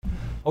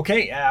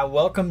Okay,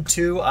 welcome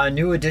to a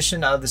new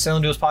edition of the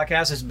Sailing Duels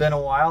podcast. It's been a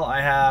while.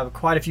 I have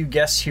quite a few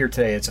guests here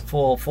today. It's a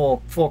full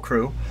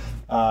crew.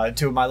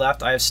 To my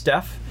left, I have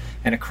Steph,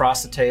 and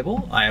across the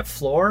table, I have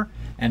Floor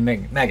and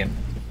Megan.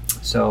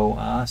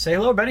 So, say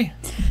hello, everybody.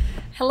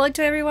 Hello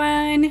to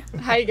everyone.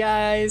 Hi,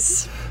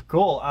 guys.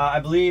 Cool. I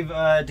believe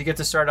to get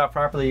this started off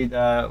properly,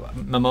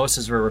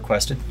 mimosas were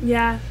requested.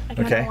 Yeah, I kind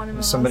of Okay. want a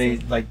mimosa. Somebody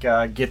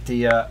get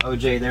the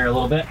OJ there a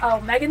little bit. Oh,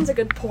 Megan's a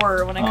good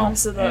pourer when it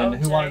comes to the And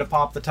who OJ. wanted to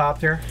pop the top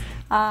here?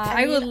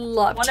 I would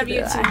love One to of do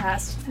you two that.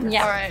 has.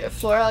 Yeah. All right,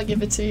 Flora, I'll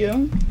give it to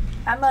you.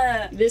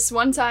 This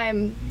one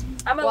time.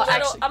 I'm a little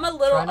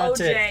Try not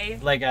OJ.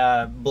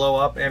 to blow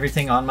up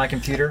everything on my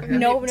computer.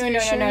 No.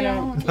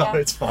 No,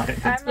 it's fine.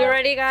 You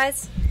ready,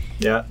 guys?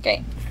 Yeah.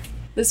 Okay.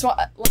 This one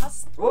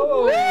last.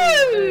 Whoa! Woo!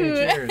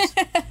 Cheers.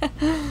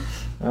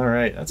 All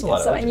right, that's a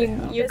lot So of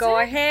OJ. you go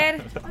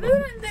ahead. I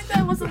didn't think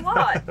that was a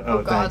lot.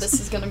 Oh, God, thanks. this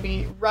is gonna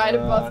be right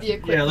above the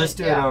equipment. Yeah, let's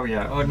do it over.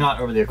 Yeah, oh, not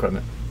over the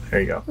equipment. There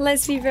you go.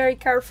 Let's be very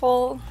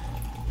careful.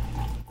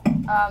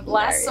 Last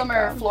There you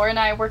summer, go. Flora and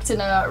I worked in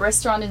a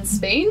restaurant in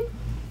Spain,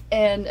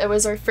 and it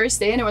was our first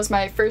day, and it was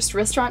my first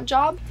restaurant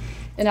job.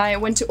 And I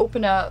went to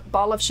open a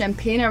bottle of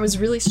champagne. I was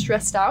really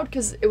stressed out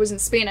because it was in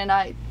Spain, and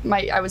I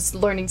was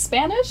learning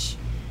Spanish,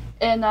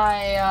 and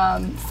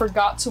I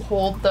forgot to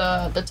hold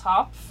the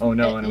top. Oh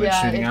no! And it went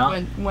shooting out.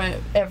 Went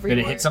everywhere.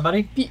 Did it hit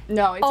somebody?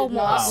 No, it did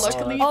not. Almost.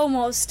 Luckily,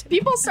 Almost.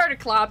 people started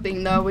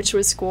clapping though, which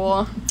was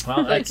cool.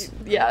 Well, Like, that's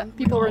yeah,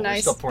 people Oh, were we're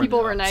nice. still pouring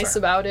People it were out. nice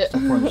Sorry. about it,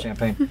 pouring the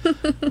champagne.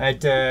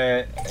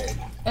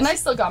 and I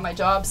still got my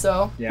job.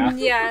 So Yeah.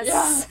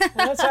 Yes.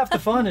 Well, that's half the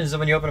fun is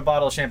when you open a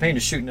bottle of champagne,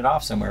 just shooting it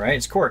off somewhere, right?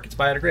 It's cork. It's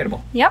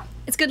biodegradable. Yep.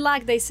 It's good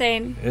luck, they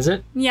say. Is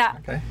it? Yeah.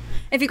 Okay.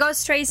 If you go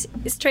straight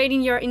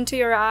into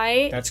your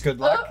eye, That's good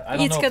luck. I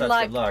don't It's know good if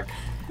that's good luck.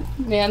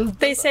 man,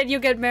 they said you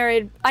get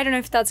married. I don't know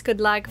if that's good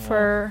luck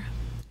for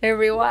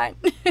everyone.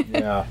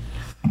 Yeah.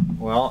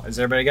 Well, has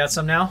everybody got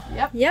some now?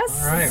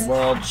 Yes. All right.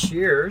 Well,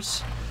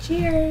 cheers.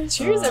 Cheers.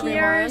 cheers,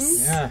 everyone.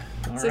 Cheers. Yeah.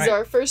 All This is right.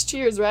 our first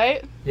cheers,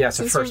 right? Yeah, it's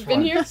the since first we've been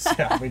one. here.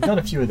 Yeah, we've done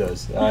a few of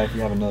those. If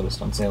you haven't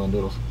noticed on Sailing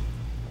Doodles.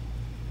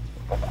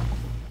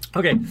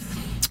 Okay,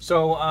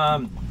 so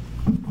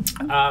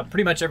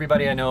pretty much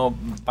everybody I know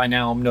by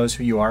now knows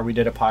who you are. We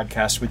did a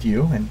podcast with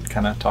you and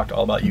kind of talked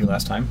all about you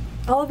last time.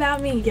 All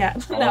about me, yeah.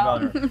 All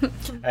about her.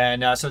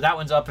 And so that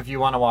one's up if you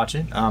want to watch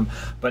it.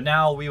 But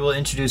now we will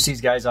introduce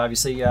these guys,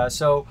 obviously.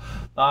 So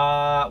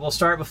we'll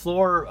start with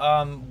Floor.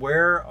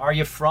 Where are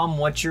you from?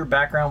 What's your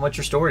background? What's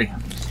your story?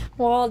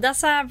 Well,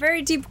 that's a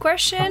very deep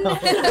question.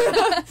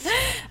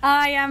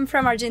 I am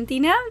from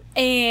Argentina,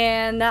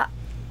 and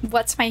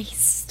what's my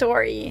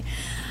story?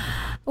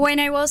 When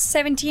I was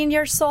 17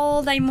 years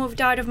old, I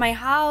moved out of my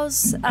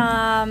house.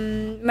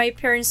 My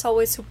parents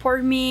always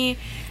support me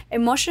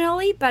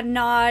emotionally, but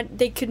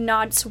they could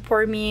not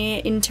support me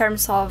in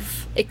terms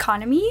of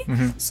economy.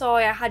 So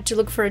I had to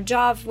look for a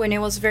job when I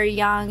was very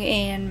young,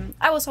 and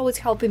I was always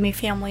helping my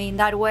family in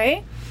that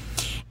way.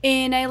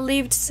 And I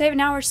lived 7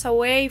 hours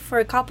away for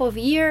a couple of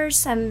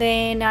years, and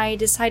then I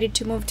decided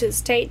to move to the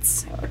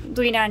States,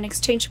 doing an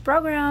exchange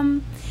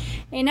program.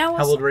 And I was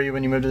How old were you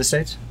when you moved to the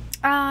States?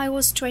 I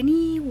was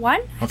 21,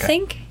 I Okay.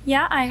 think.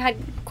 Yeah, I had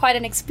quite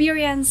an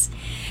experience,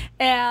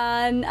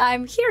 and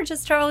I'm here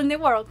just traveling the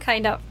world,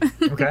 kind of.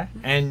 Okay.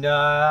 And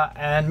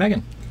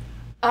Megan.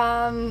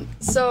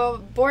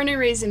 So born and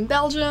raised in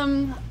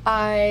Belgium.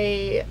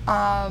 I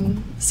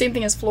same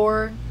thing as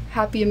Floor.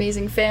 Happy,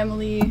 amazing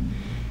family.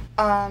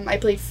 I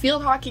played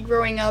field hockey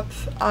growing up.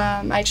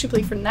 I actually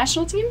played for the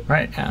national team.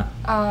 Right. Yeah.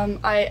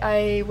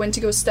 I went to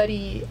go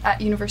study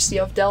at University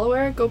of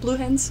Delaware, go Blue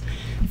Hens,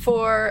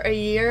 for a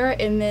year,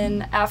 and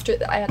then after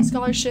I had a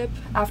scholarship.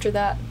 After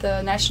that,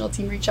 the national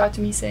team reached out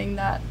to me saying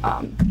that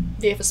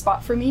they have a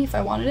spot for me if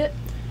I wanted it.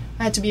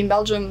 I had to be in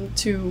Belgium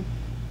to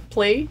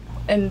play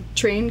and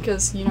train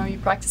because you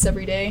practice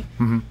every day.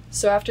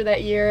 So after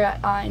that year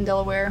in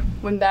Delaware,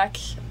 went back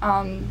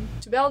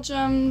to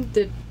Belgium,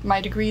 did my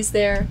degrees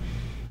there.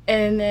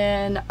 And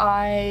then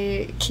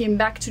I came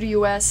back to the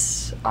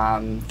US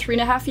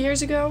 3.5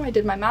 years ago. I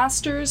did my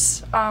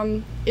master's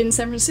in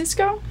San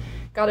Francisco,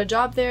 got a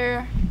job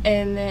there,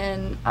 and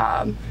then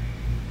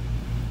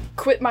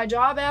quit my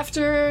job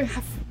after.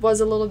 Was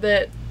a little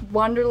bit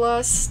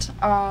wanderlust.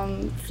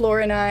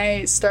 Flora and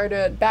I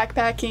started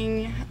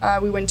backpacking.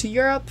 We went to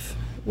Europe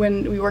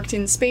when we worked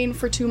in Spain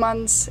for 2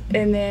 months,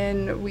 and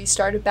then we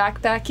started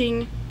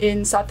backpacking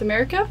in South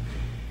America.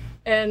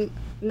 And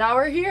now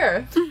we're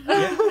here.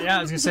 Yeah,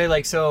 I was gonna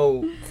say,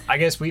 so I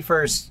guess we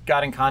first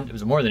got in contact, it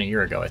was more than a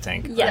year ago, I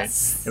think.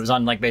 Yes. Right? It was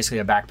on basically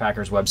a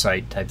backpacker's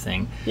website type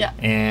thing. Yeah.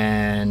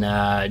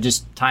 And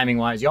just timing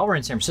wise, y'all were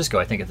in San Francisco,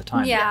 I think, at the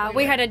time. Yeah,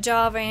 we had a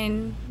job,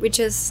 and we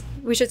just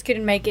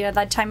couldn't make it at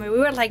that time. We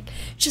were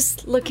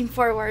just looking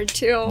forward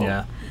to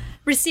Yeah.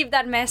 receive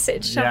that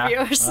message Yeah. of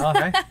yours. Well,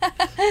 okay.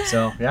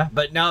 So, yeah.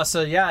 But now,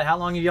 how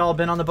long have y'all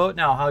been on the boat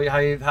now? How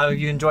have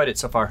you enjoyed it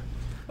so far?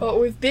 Well,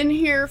 we've been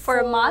here for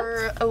a month?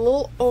 a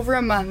little over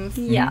a month.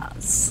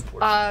 Yes.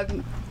 I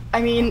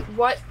mean,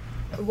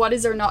 what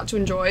is there not to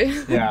enjoy?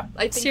 Yeah.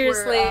 I think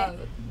Seriously.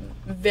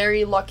 we're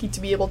very lucky to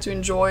be able to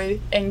enjoy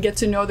and get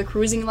to know the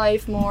cruising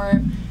life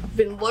more.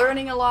 Been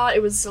learning a lot.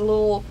 It was a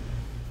little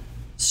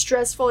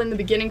stressful in the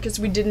beginning because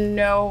we didn't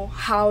know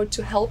how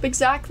to help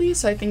exactly.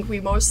 So I think we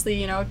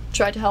mostly,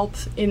 tried to help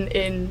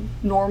in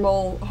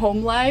normal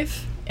home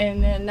life.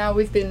 And then now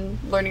we've been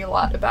learning a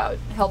lot about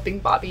helping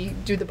Bobby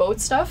do the boat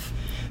stuff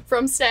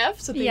from Steph.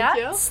 So thank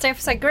you.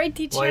 Steph's a great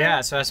teacher. Well,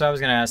 yeah, so that's what I was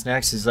going to ask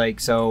next is like,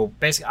 so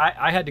basically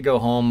I had to go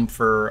home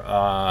for,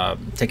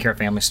 take care of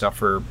family stuff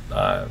for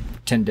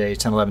 10,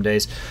 11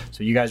 days.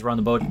 So you guys were on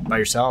the boat by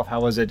yourself.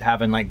 How was it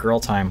having like girl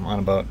time on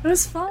a boat? It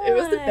was fun. It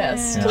was the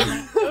best.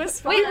 Yeah. It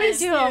was fun. We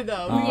missed you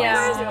though. Oh,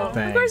 Yeah.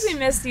 Of course we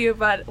missed you,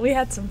 but we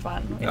had some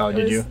fun. Oh,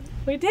 did you?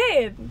 We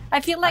did.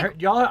 I feel I like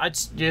heard, y'all,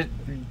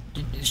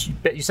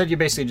 you said you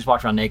basically just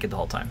walked around naked the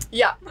whole time.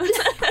 Yeah.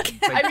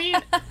 I mean,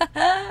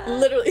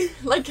 literally,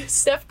 like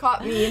Steph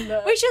caught me in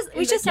the.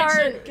 we just are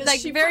kitchen 'cause like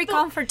she very put the-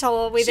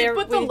 comfortable with She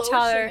put the each lotion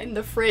other. in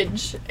the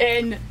fridge,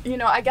 and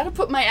I gotta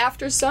put my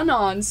after sun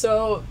on,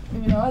 so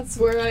that's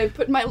where I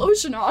put my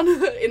lotion on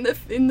in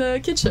the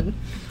kitchen.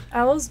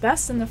 I was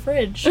best in the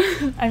fridge.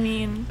 I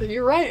mean,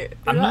 You're right.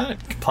 I'm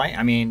not complaining.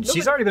 I mean,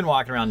 she's already been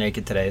walking around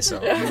naked today, so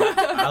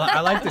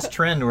I like this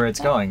trend where it's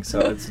going,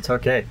 so it's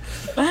okay.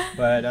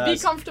 But Be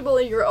comfortable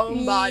in your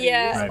own body.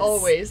 Yes. Right.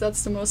 Always.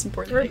 That's the most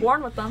important we're thing.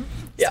 born with them.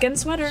 Yeah. Skin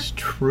sweater. it's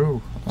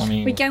true. I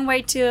mean, We can't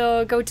wait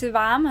to go to the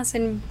Bahamas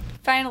and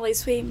finally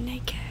swim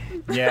naked.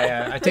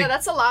 yeah, I think. Yeah,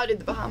 that's allowed in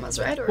the Bahamas,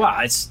 right? Or Well,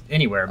 it's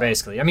anywhere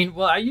basically. I mean,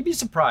 well, you'd be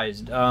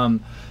surprised.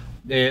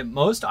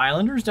 Most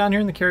islanders down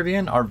here in the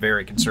Caribbean are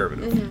very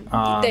conservative.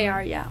 They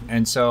are, yeah.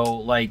 And so,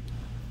 like,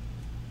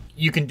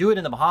 you can do it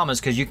in the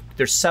Bahamas because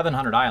there's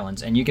 700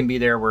 islands, and you can be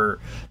there where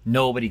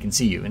nobody can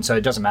see you. And so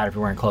it doesn't matter if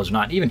you're wearing clothes or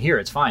not. Even here,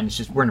 it's fine. It's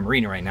just we're in a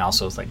marina right now,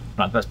 so it's like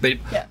not the best. But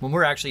Yeah. when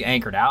we're actually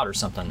anchored out or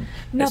something,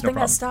 it's no Nothing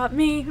problem. has stopped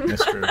me.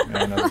 That's true.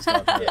 Yeah, no, that's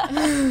not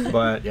bad.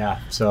 But yeah,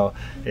 so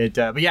it.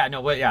 But yeah,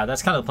 no, but yeah,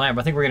 that's kind of the plan.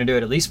 But I think we're gonna do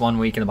it at least 1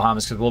 week in the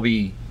Bahamas because we'll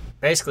be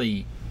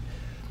basically.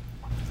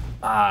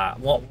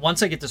 Well,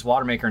 once I get this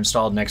water maker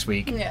installed next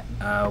week,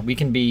 we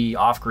can be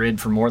off grid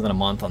for more than a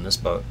month on this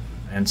boat,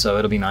 and so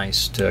it'll be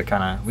nice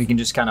to we can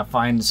just kind of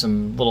find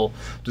some little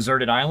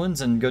deserted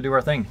islands and go do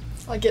our thing.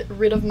 I'll get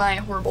rid of my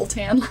horrible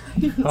tan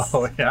lines.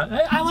 Oh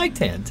yeah, I like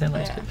tan. Tan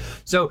lines good.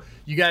 So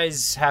you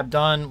guys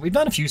we've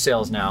done a few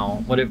sails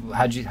now.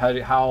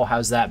 How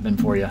has that been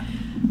for you?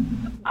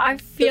 I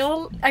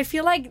feel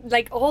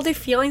like all the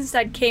feelings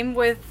that came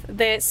with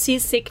the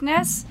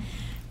seasickness,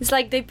 it's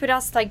like they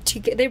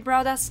they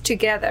brought us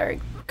together.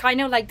 Kind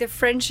of like the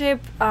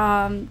friendship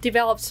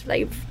develops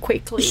like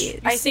quickly.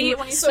 I think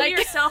when you see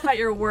yourself at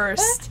your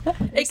worst,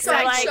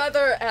 Exactly. Each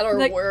other at our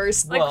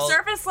worst. like Well,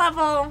 surface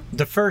level.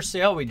 The first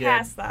sail we did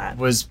Past that.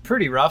 was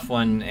pretty rough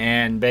one,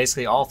 and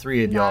basically all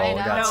three of y'all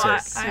 9 got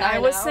hours. sick. I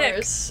 9 was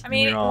hours. sick. I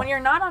mean, You're all- when you're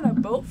not on a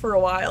boat for a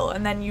while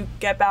and then you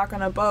get back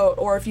on a boat,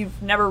 or if you've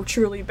never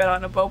truly been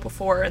on a boat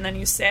before and then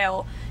you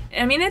sail,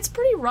 I mean, it's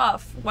pretty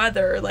rough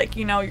weather. Like,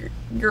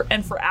 you're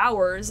in for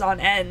hours on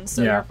end,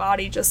 so Yeah. your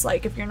body just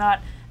like, if you're not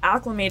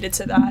acclimated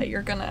to that,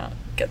 you're gonna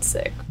get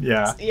sick.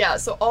 Yeah. Yeah,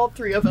 so all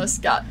three of us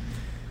got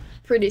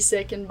pretty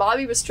sick, and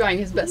Bobby was trying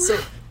his best. So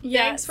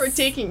thanks for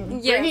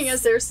bringing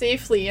us there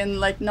safely and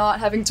like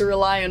not having to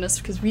rely on us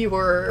because we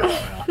were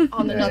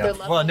on another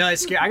level. Well, no,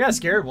 I got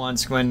scared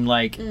once when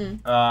like,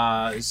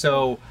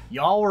 so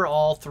y'all were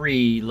all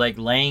three like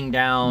laying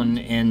down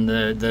in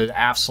the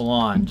aft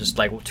salon, just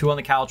like two on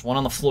the couch, one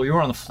on the floor. You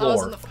were on the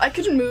floor. I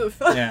couldn't move.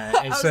 Yeah, and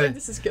I was so like,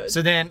 this is good.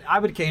 So then I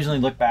would occasionally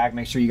look back,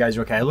 make sure you guys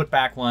are okay. I look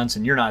back once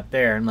and you're not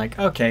there. I'm like,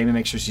 okay, let me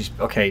make sure she's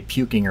okay,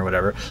 puking or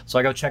whatever. So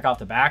I go check out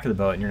the back of the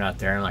boat and you're not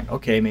there. I'm like,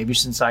 okay, maybe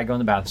she's inside going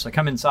to the bathroom. So I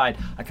come inside.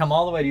 I come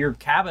all the way to your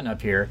cabin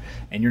up here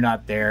and you're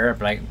not there.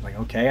 But I'm like,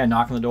 okay, I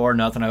knock on the door,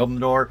 nothing. I open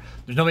the door.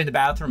 There's nobody in the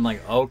bathroom. I'm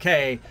like,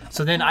 okay.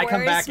 So then I come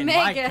Where's back in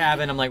my Megan?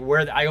 cabin. I'm like,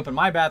 I open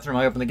my bathroom.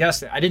 I open the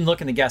guest. I didn't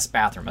look in the guest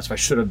bathroom. That's what I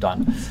should have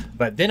done.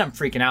 But then I'm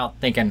freaking out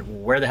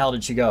thinking, where the hell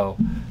did she go?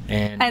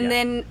 And yeah.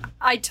 then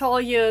I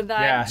told you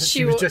that Yeah,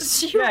 she was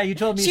just. Yeah, you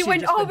told me she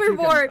went just been puking.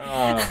 overboard.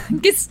 Oh.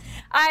 Because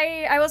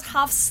I was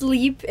half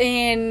asleep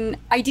and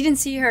I didn't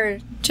see her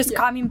just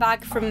coming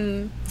back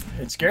from.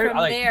 It's scary. From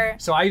there.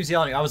 So I was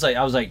yelling. I was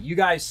like, you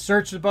guys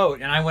search the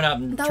boat, and I went up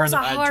and That turned was a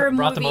I horror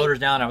brought the movie. motors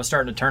down. I was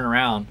starting to turn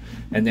around,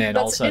 and then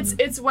all of a sudden,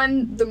 It's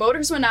when the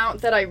motors went out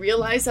that I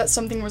realized that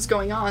something was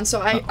going on.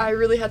 So I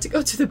really had to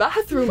go to the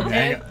bathroom.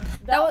 And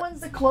that one's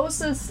the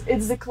closest.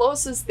 It's the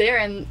closest there,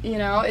 and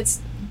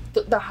it's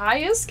the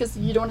highest because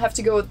you don't have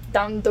to go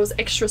down those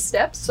extra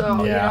steps.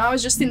 So Yeah. I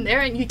was just in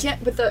there, and you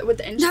can't with the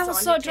engines That was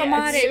on, so you can't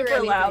dramatic. hear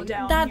Super loud anything.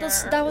 down That here.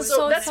 was So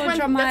so that's when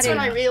dramatic.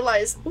 I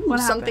realized What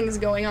happened? something's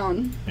going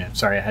on. yeah,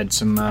 sorry, I had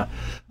some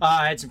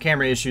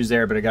camera issues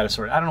there, but I got it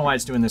sorted. I don't know why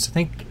it's doing this. I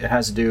think it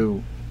has to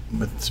do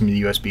with some of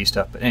the USB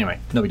stuff, but anyway,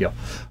 no big deal.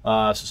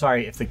 So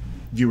sorry if the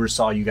viewers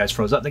saw you guys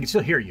froze up. They can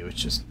still hear you.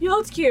 It's just You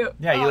looked cute.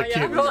 yeah, you look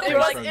cute.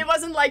 It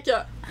wasn't like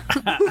a.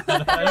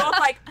 You're all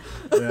like,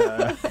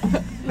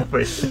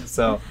 Wait,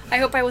 so. I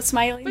hope I was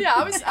smiling. But yeah,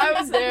 I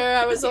was there.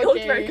 I was you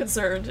looked very okay.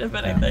 concerned, if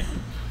anything.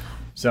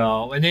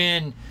 So, and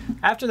then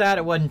after that,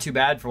 it wasn't too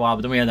bad for a while,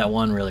 but then we had that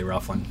one really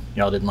rough one.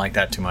 Y'all didn't like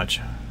that too much.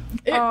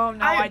 Oh no,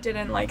 I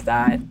didn't like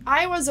that.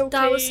 I was okay.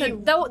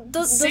 That was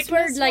those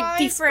were like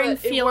different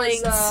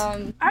feelings. I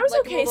was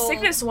like okay little-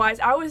 sickness wise.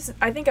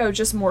 I think I was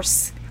just more.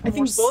 I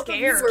think both of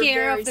you scared. were Scared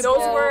very of the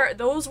scared.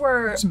 Those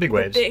were Some big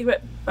waves.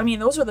 I mean,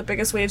 those were the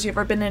biggest waves you've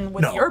ever been in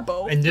with your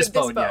boat. In this With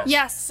this boat, boat. yes.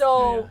 Yes.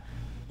 So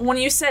when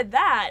you said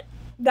that,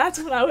 that's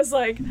when I was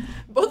like,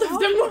 Both of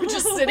them were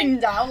just sitting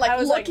down, like I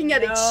was looking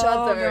like, at each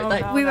other. no,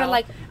 like no, We were no.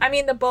 like, I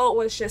mean, the boat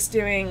was just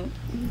doing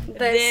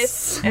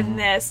this and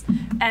this,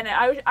 and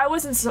I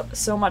wasn't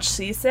so much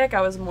seasick.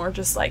 I was more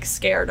just like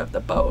scared of the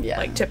boat, Yeah.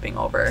 like tipping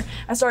over.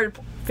 I started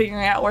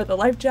figuring out where the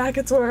life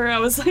jackets were. I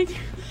was like,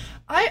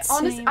 I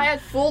honestly, Same. I had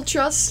full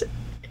trust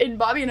in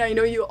Bobby, and I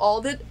know you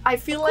all did. I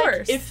feel like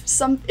course.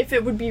 if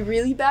it would be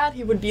really bad,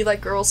 he would be like,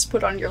 "Girls,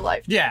 put on your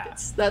life Yeah.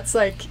 jackets." That's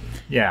like,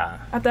 Yeah.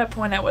 at that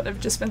point, I would have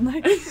just been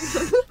like,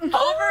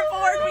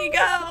 overboard we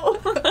go.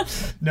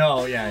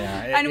 No,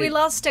 yeah. and we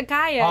lost a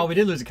kayak. Oh, we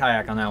did lose a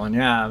kayak on that one.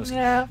 Yeah, it was,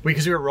 Yeah.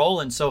 because we were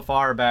rolling so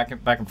far back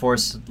and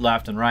forth,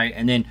 left and right,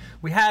 and then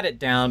we had it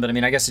down, but I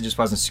mean, I guess it just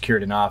wasn't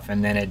secured enough,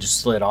 and then it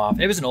just slid off.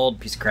 It was an old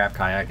piece of crap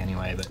kayak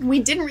anyway, but we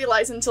didn't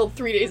realize until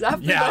 3 days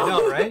after. Yeah, I though.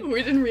 know, right?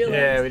 We didn't realize.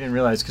 yeah, we didn't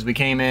realize because we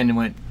came in and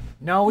went,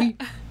 no, we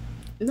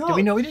No. did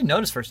we know we didn't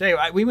notice first day.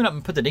 We went up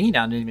and put the dinghy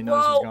down, didn't even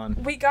notice it was Well, gone.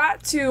 we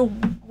got to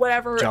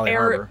whatever Jolly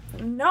area.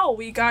 Harbor. No,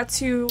 we got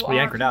to. We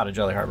anchored out at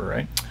Jolly Harbor,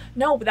 right?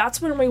 No, but that's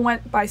when we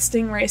went by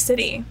Stingray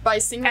City. By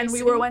Stingray And we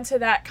City, went to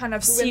that kind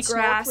of we went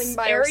seagrass snorkeling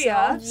by area.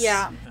 ourselves.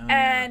 yeah.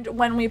 And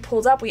when we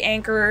pulled up, we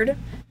anchored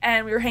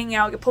and we were hanging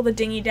out. We pulled the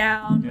dinghy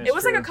down. That's It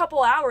was like true. a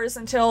couple hours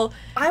until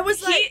I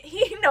was like,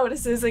 he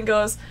notices and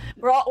goes,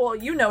 "We're all." Well,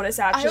 you notice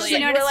actually. was like,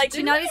 and you were like,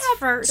 you "Didn't noticed we have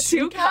first.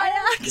 two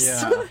kayaks.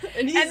 Yeah.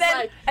 and he's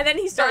And then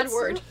he starts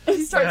word.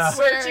 he starts Yeah.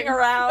 searching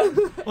around.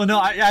 Well, no,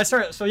 I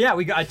started. So yeah,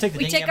 I take the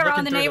We dinghy. take I'm around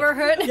looking the through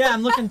neighborhood. Yeah,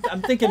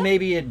 I'm thinking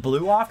maybe it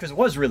blew off because it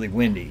was really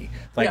windy,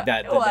 like Yeah,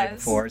 that it the day was.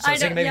 before. So I I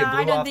was thinking maybe don't- it yeah,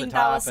 I blew don't off the think that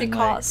top was the and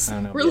cause. like I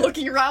don't know. We're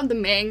looking around the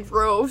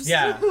mangroves.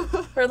 Yeah.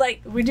 We're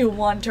like, we do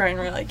one turn.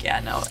 We're like,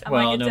 yeah, no. I'm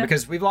Well, like, no, it's a-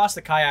 because we've lost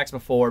the kayaks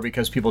before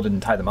because people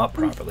didn't tie them up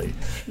properly.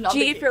 Not G,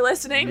 the- if you're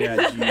listening.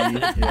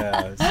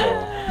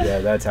 Yeah,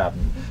 that's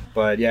happened.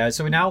 But yeah,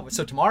 so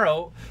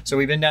tomorrow, so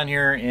we've been down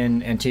here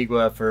in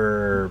Antigua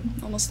for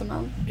almost a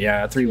month.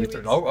 3 weeks,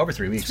 weeks. over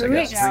 3 weeks, I 3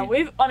 guess. weeks.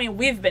 Yeah,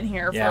 we've been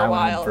here for Yeah, I a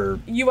went home while. for-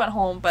 You went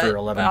home, but, for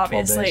 11, but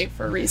 12 obviously days.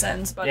 for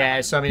reasons. But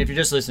Yeah, so I mean, if you're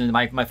just listening,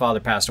 my father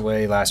passed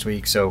away last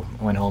week, so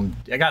I went home.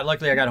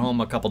 Luckily I got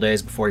home a couple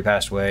days before he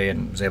passed away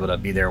and was able to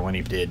be there when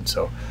he did.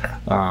 So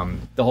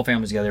the whole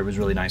family was together. It was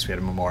really nice. We had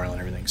a memorial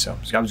and everything. So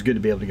it was good to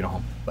be able to get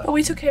home. But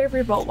we took care of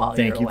your boat while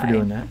thank you you were for away.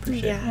 doing that.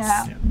 Appreciate it.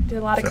 Yeah, Yeah. did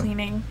a lot of So-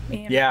 cleaning.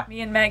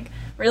 Me and Meg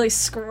really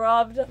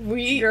scrubbed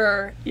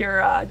your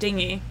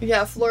dinghy.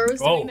 Yeah, Flora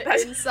was Oh, doing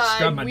it inside.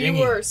 scrub my We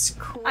dinghy. were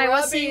scrubbing I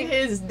was seeing-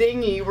 his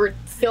dinghy. We're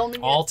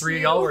filming All it three of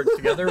too. y'all were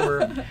together.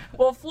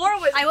 Well, Flora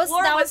I was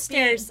Flora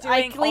downstairs.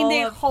 I doing cleaned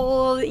the all of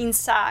whole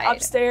inside.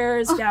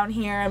 upstairs, down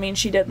here. I mean,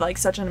 she did like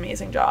such an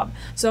amazing job.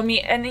 So you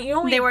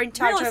only They were in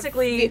charge of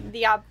realistically.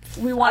 the up.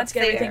 We wanted up to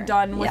get everything there.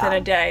 done within Yeah.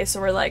 a day, so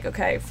we're like,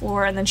 okay,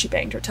 Flora, and then she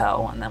banged her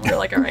toe, and then we were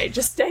like, all right,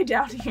 just stay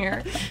down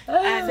here.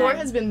 And Flora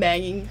then, has been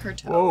banging her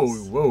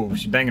toes. Whoa!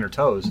 She's banging her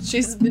toes.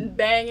 She's been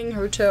banging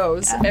her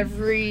toes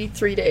every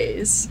 3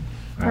 days.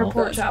 her Well,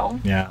 poor toe.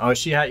 Yeah. Oh,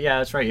 she had. Yeah,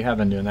 that's right. You have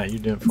been doing that. You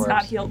did it for It's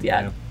not healed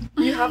yet.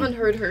 You haven't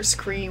heard her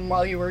scream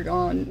while you were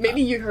gone.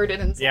 Maybe you heard it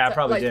in Yeah, I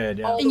probably did,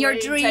 yeah. all the In your way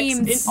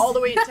dreams. all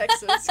the way in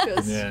Texas.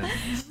 Cause Yeah.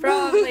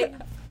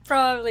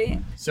 Probably.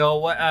 So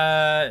what?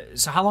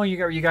 So how long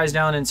are you guys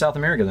down in South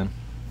America then?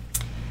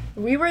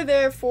 we were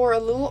there for a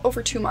little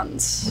over 2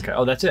 months. Okay.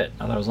 Oh, that's it.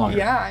 I thought it was longer.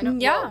 Yeah, I know.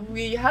 Yeah. Well,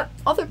 we had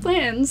other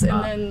plans, and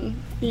Ah. then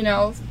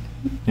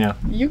Yeah.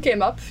 you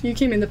came up. You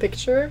came in the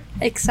picture.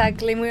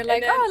 Exactly. And we were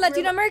like, then oh, we're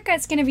Latin like- America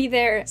is gonna be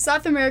there.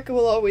 South America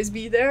will always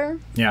be there.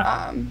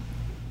 Yeah.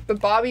 But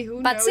Bobby,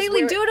 who But knows?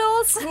 Silly where,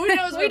 Doodles. who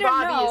knows we where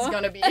don't Bobby is know.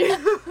 gonna be?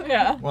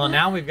 Yeah. Well,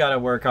 now we've got to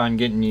work on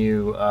getting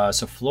you,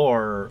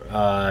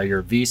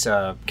 your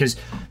visa, because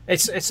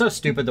it's so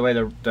stupid the way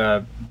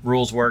the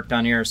rules work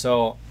down here.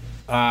 So,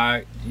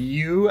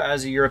 you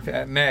as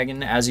a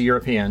Megan as a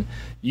European,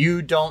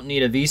 you don't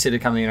need a visa to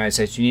come to the United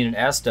States. You need an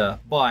ESTA,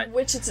 but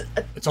Which is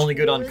it's only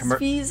good on tourist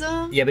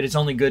visa. yeah, but it's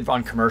only good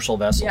on commercial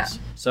vessels. Yeah.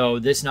 So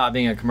this not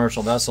being a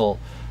commercial vessel,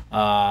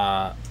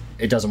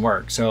 it doesn't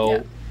work. So.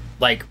 Yeah.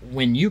 Like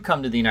when you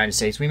come to the United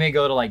States, we may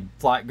go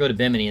to go to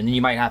Bimini, and then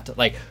you might have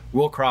to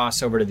we'll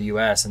cross over to the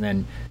U.S. and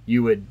then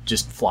you would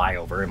just fly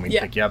over and we'd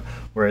Yeah. pick you up.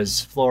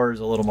 Whereas Florida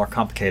is a little more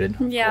complicated.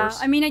 Of Yeah, course.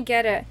 I mean, I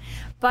get it.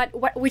 But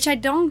which I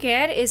don't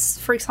get is,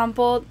 for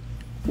example,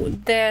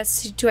 the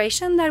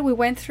situation that we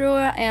went through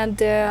and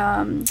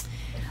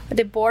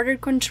the border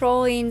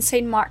control in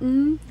St.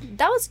 Martin.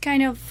 That was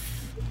kind of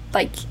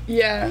like,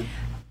 Yeah.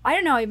 I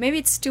don't know, maybe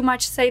it's too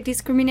much to say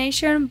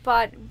discrimination,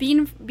 but being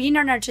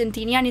an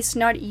Argentinian is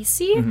not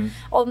easy.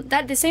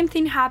 That the same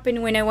thing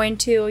happened when I went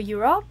to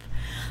Europe.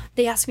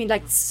 They asked me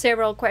like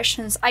several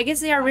questions. I guess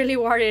they are really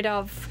worried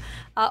of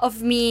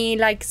of me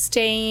like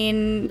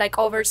staying, like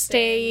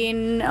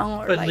overstaying,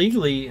 or But like,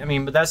 legally, I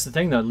mean, but that's the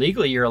thing though.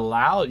 Legally, you're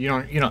allowed.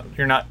 You're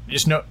not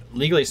just no.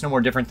 Legally, it's no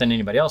more different than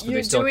anybody else. But You're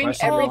they still doing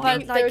question the law.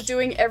 everything. But, They're like-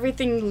 doing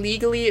everything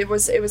legally. It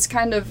was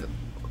kind of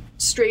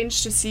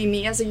strange to see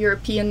me as a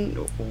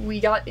European. We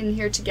got in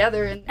here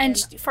together, and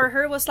for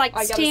her was like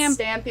I got a stamp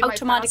stamp in my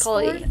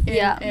automatically. passport, and,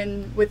 Yeah.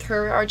 and with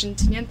her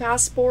Argentinian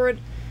passport,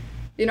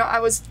 you know, I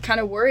was kind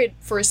of worried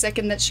for a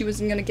second that she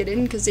wasn't going to get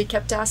in because they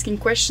kept asking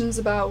questions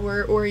about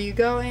where are you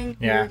going,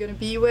 who Yeah. are you going to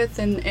be with,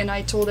 and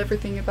I told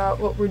everything about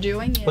what we're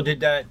doing. And, Well, did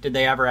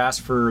they ever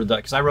ask for the?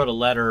 Because I wrote a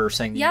letter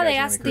saying. That Yeah, you they guys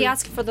asked. were They gonna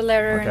asked for the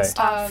letter Okay. and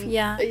stuff.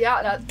 Yeah.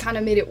 Yeah, that kind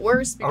of made it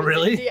worse. Because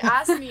really? They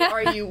asked me,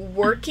 "Are you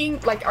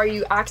working? Like, are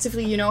you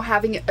actively, you know,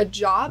 having a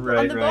job Right,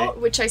 on the right. boat?"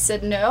 Which I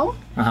said no,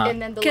 Uh-huh.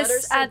 and then the 'Cause, letter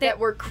said they- that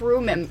we're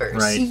crew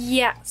members. Right.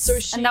 Yes. So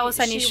she, and that was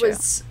an she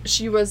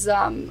issue. was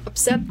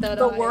upset that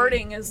The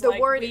wording is, the like,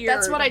 word.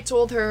 That's weird. what I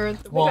told her.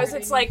 The Well- Because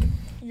wording. it's like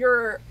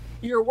you're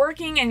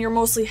working and you're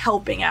mostly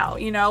helping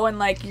out, you know, and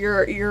like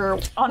you're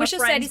on We a should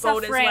say friend's it's a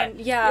boat friend, as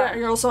well. yeah.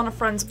 You're also on a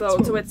friend's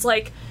boat, so it's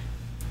like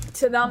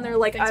to them they're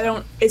like, Thanks, I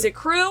don't. Is it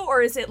crew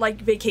or is it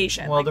like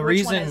vacation? Well, like, the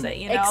which one reason- is it?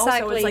 You know, so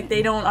Exactly. it's like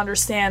they don't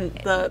understand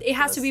the. It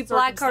has the to be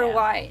black or circumstance.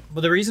 white.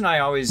 Well, the reason I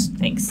always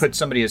Thanks. put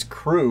somebody as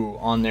crew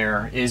on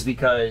there is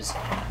because.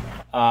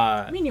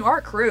 I mean, you are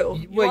crew.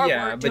 You Well, are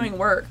yeah, work, but- doing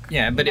work.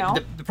 Yeah, but you know?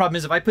 the problem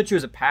is if I put you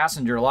as a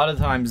passenger, a lot of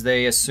times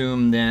they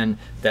assume then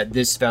that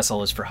this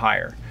vessel is for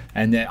hire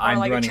and that I'm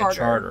like a running a charter.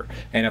 charter.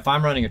 And if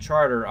I'm running a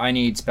charter, I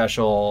need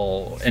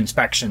special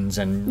inspections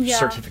and Yeah.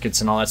 certificates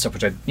and all that stuff,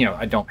 which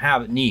I don't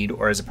have need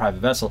or as a private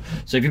vessel.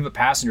 So if you put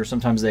passenger,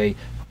 sometimes they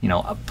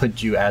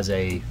put you as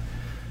a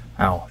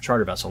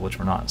charter vessel, which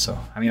we're not. So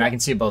I mean, I can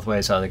see it both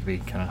ways how that could be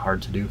kind of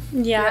hard to do.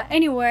 Yeah.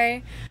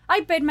 Anyway,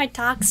 I paid my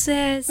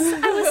taxes. I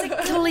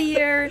was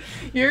clear.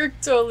 You're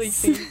totally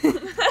clean.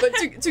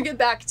 But to get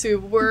back to,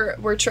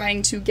 we're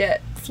trying to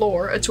get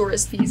Floor a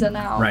tourist visa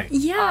now. Right.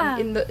 Yeah.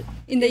 In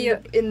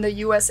the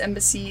U.S.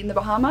 embassy in the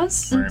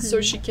Bahamas, Right. so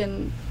she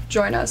can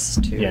join us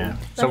too. Yeah.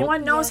 If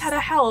anyone knows how to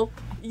help,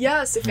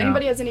 Yes, if Yeah.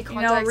 anybody has any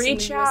contacts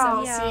reach in the US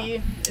out. embassy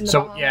in the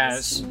So Bahamas,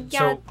 yes. Yeah.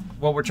 So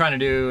what we're trying to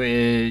do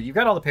is you've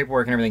got all the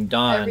paperwork and everything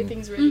done.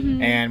 everything's ready.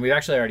 And we've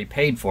actually already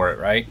paid for it,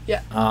 right?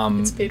 Yeah,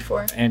 Um, it's paid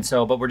for. And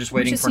so, but we're just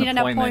waiting just for an need an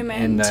appointment,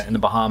 appointment. in the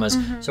Bahamas.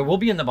 So we'll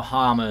be in the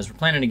Bahamas. We're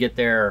planning to get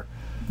there.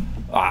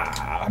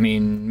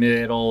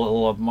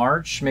 Middle of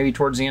March, maybe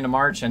towards the end of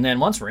March. And then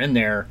once we're in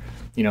there,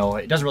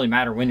 it doesn't really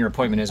matter when your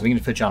appointment is. We can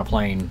just put you on a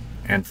plane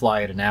and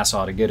fly to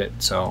Nassau to get it.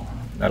 So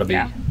that'll be,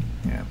 Yeah.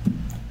 yeah.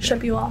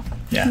 ship you off.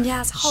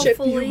 Yes, Ship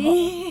you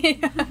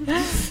hopefully.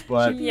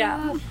 But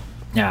yeah.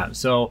 yeah.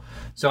 So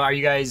are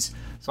you guys?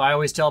 So I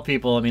always tell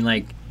people. I mean,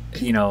 like,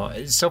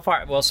 so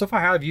far,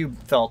 how have you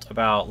felt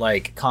about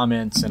like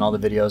comments and all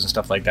the videos and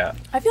stuff like that?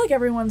 I feel like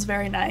everyone's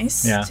very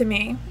nice Yeah. to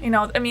me.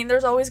 I mean,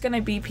 there's always going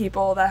to be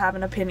people that have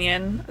an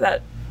opinion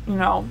that,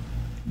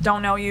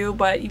 don't know you,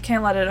 but you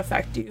can't let it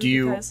affect you. Do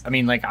you? because- I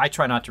mean, like, I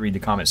try not to read the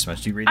comments so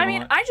much. Do you read them? I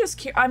mean, a lot?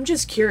 I'm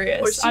just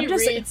curious. Or she I'm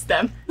just reads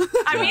them.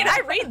 I mean,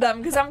 I read them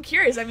because I'm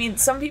curious. I mean,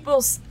 some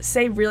people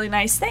say really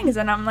nice things,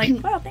 and I'm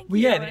like, wow, thank Well,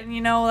 you. yeah,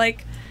 And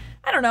like,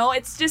 I don't know.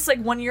 It's just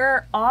like when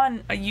you're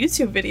on a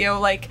YouTube video,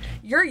 like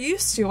you're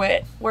used to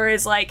it.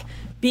 Whereas like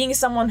being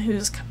someone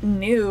who's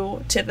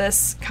new to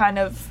this kind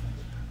of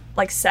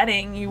like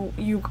setting,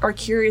 you are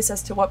curious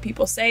as to what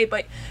people say,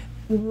 but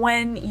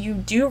when you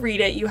do read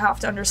it, you have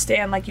to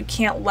understand like you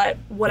can't let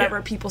whatever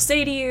Yeah. people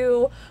say to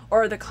you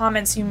or the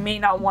comments you may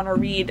not want to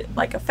read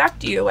like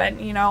affect you,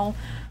 and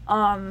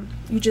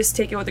you just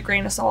take it with a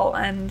grain of salt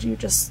and you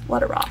just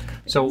let it rock.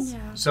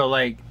 So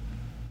like,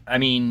 I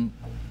mean,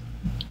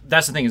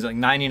 that's the thing is like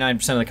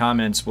 99% of the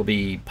comments will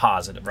be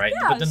positive, right?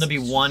 Yeah, But then there'll be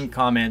one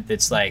comment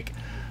that's like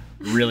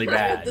really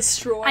bad.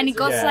 Destroys And it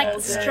goes Yeah. like Yeah.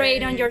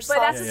 straight on your But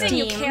that's the thing,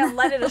 you self-esteem. can't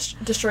let it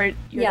destroy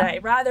your Yeah. day.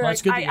 Rather, Well,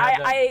 it's like, good that you have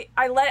that.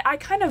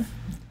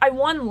 I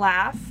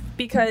laugh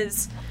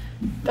because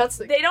That's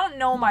the they don't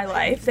know my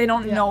life. They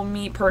don't know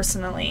me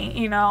personally,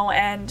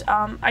 and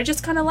I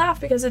just kind of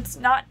laugh because it's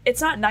not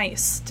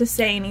nice to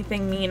say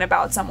anything mean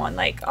about someone,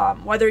 like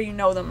whether you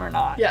know them or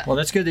not. yeah. Well,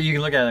 that's good that you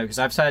can look at it because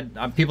I've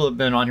had people have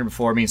been on here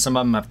before. I mean, some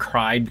of them have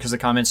cried because of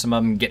the comments. Some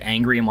of them get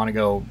angry and want to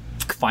go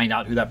find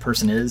out who that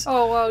person is.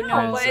 Oh, no.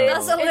 And but so-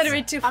 That's a little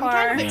bit too I'm far.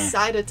 kind of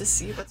excited to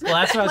see what's Well,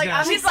 that's what I was like. gonna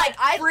I'm say. She's like,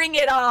 bring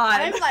it on.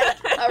 I'm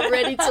like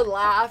ready to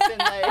laugh and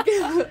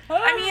like.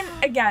 I mean,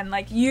 again,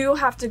 like you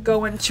have to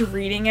go into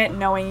reading it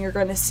knowing you're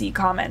going to see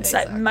comments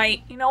that Exactly.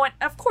 might, and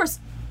of course,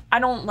 I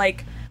don't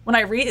like when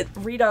I read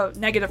a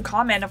negative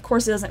comment. Of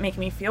course, it doesn't make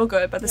me feel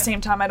good, but at the same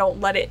time, I don't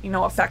let it,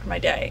 affect my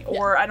day,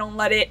 or I don't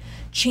let it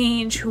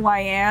change who I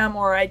am,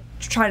 or I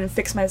try to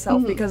fix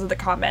myself because of the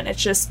comment.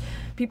 It's just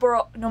people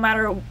are, no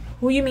matter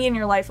who you meet in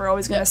your life, are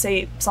always going to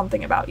say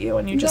something about you,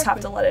 and you just have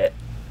to let it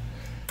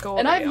go.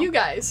 And over I have you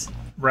guys,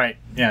 Right.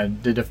 Yeah.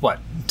 Did what?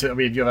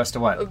 We have us to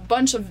a what?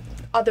 bunch of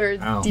other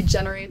Oh.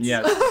 degenerates.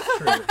 Yeah. That's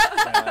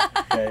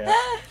true. Yeah.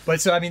 But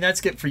so I mean,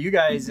 that's good for you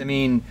guys. I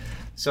mean,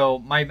 So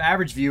my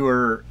average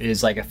viewer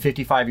is like a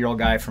 55-year-old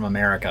guy from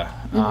America,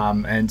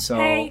 and so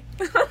Hey.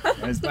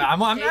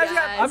 I'm Hey,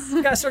 I've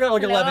still got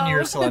like 11 No.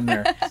 years still in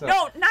there. So.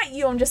 No, not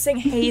you. I'm just saying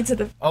hey to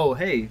the. Oh,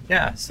 hey,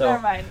 yeah. So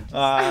Never mind.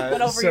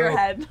 Went over your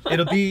head.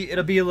 it'll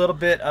be a little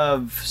bit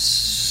of.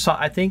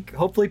 I think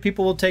hopefully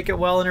people will take it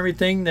well and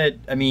everything. That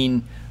I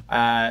mean,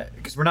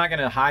 because we're not going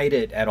to hide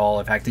it at all.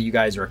 The fact that you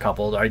guys are a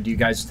couple. Do you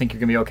guys think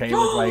you're going to be okay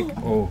with like?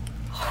 Oh,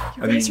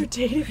 You guys are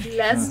dating.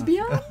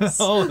 Lesbians?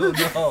 oh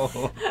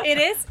no.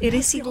 It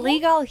is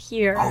illegal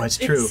here. Oh, it's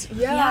true.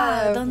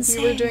 Yeah, don't we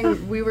say.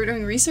 we were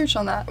doing research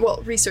on that.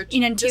 Well, research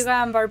In just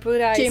Antigua and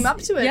Barbuda. came up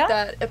to it yeah.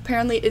 that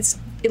apparently it's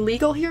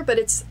illegal here, but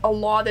it's a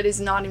law that is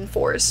not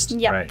enforced.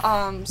 Yeah.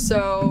 Right.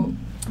 So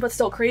But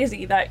still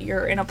crazy that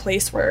you're in a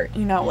place where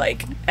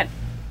like, and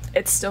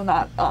it's still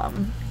not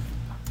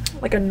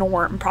like a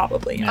norm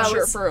probably. Yeah. I'm I sure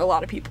was- for a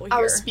lot of people here.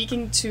 I was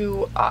speaking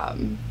to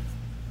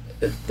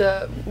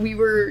we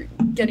were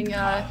getting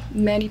a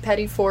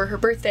mani-pedi for her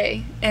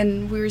birthday,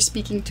 and we were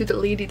speaking to the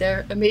lady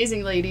there,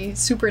 amazing lady,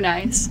 super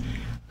nice,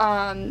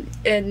 and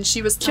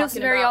she was She was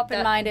talking very about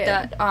open-minded.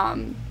 that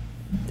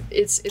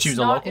it's She was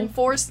a not local?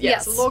 enforced.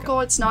 Yes, Yes. local.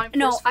 It's not enforced.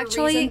 No, for a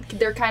actually- reason.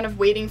 They're kind of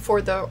waiting for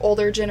the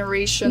older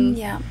generation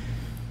Yeah.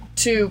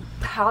 to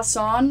pass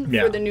on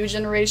Yeah. for the new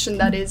generation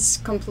that is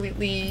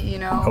completely,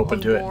 Open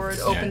on to it. board,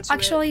 Yeah. open to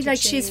Actually, it, to like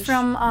she's change.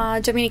 from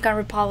Dominican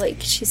Republic.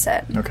 She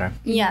said. Okay.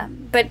 Yeah,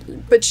 but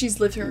But she's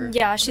lived her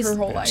she's her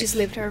whole life. she's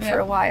lived her for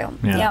Yeah. a while.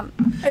 Yeah. Yeah.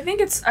 I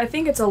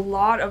think it's a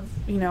lot of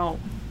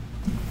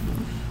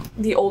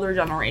the older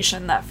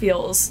generation that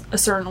feels a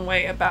certain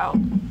way about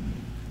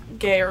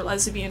gay or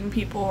lesbian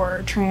people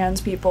or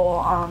trans people,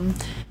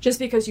 just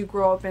because you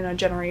grow up in a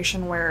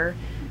generation where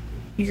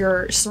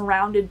you're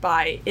surrounded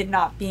by it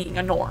not being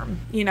a norm,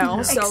 so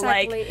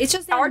like Exactly. It's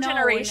just our unknown.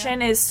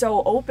 generation is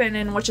so open,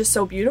 and which is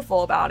so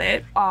beautiful about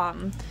it.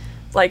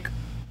 Like,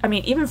 I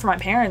mean, even for my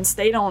parents,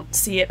 they don't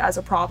see it as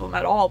a problem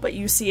at all, but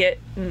you see it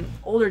in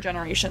older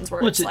generations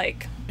where Well, it's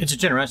like, It's a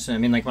generation. I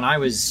mean, like when I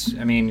was,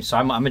 so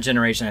I'm a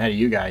generation ahead of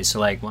you guys. So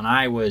like when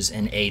I was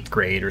in 8th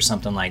grade or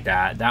something like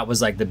that, that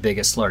was like the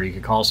biggest slur you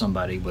could call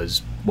somebody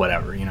was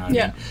whatever, you know what I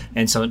Yeah. mean?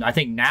 And so I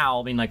think now,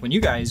 I mean, like when you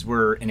guys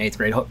were in 8th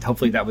grade,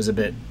 hopefully that was a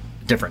bit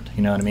different,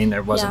 you know what I mean?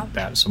 There wasn't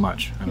Yeah. that so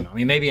much. I don't know. I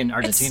mean, maybe in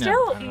Argentina.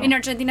 still- I don't know. In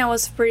Argentina,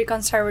 was pretty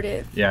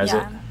conservative. Yeah, is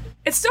it?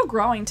 it's still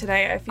growing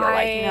today. I feel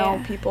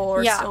like people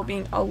are yeah. still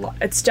being a lot.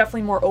 It's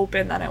definitely more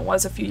open than it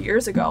was a few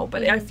years ago.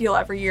 But I feel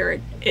every year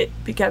it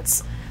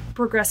gets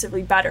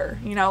progressively better.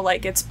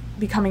 Like it's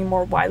becoming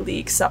more widely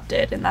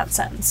accepted in that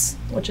sense,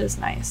 which is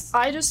nice.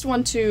 I just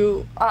want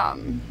to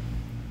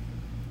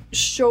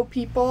show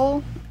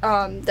people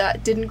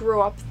that didn't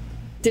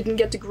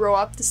get to grow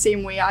up the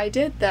same way I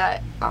did,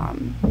 that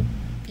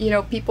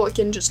people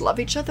can just love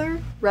each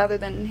other rather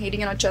than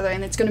hating on each other,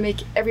 and it's going to make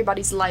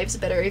everybody's lives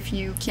better if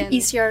you can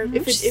Easier.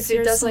 if it doesn't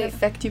Seriously.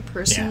 affect you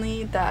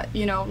personally. That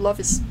love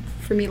is,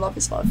 for me, love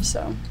is love.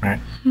 So Right.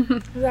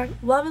 Exactly.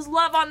 Love is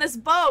love on this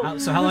boat.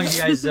 So how long have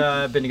you guys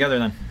been together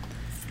then?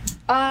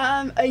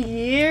 a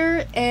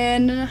year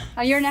and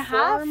A year and a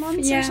half. 4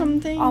 months yeah, or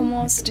something.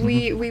 Almost.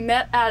 We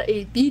met at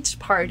a beach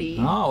party.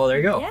 Oh, well, there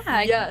you go.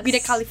 Yeah. Yes. With a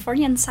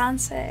Californian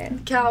sunset.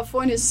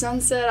 California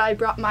sunset. I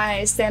brought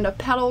my stand-up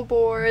paddle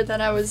board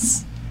that I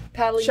was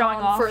paddling Showing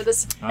on off. for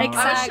this. Oh.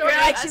 Exactly. You're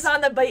like, she's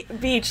on the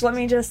beach. Let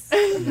me just.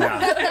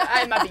 Yeah. I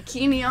had my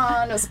bikini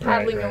on. I was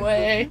paddling right.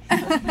 away.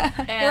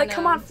 You're like,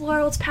 come on,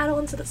 Flora, let's paddle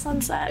into the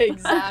sunset.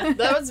 Exactly.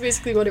 That was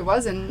basically what it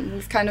was, and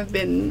we've kind of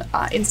been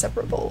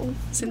inseparable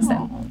since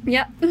then.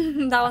 Yeah.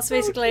 That was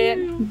basically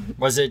it.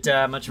 Was it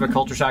much of a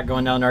culture shock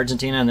going down to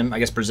Argentina and then I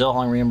guess Brazil? How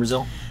long were you in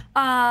Brazil?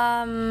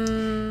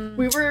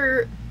 We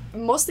were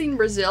mostly in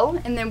Brazil,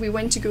 and then we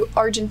went to go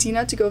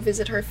Argentina to go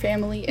visit her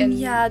family. And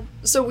Yeah.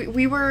 so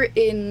we were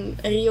in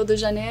Rio de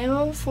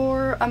Janeiro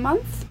for a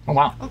month. Oh,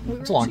 wow. We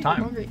That's were a long actually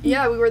time. longer.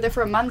 Yeah, we were there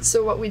for a month.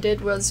 So what we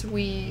did was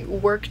we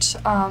worked.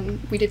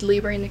 We did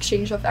labor in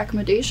exchange of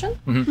accommodation.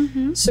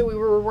 Mm-hmm. So we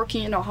were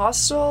working in a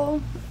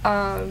hostel.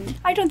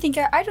 I don't think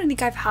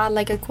I've had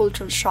like a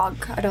cultural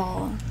shock at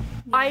all.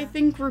 I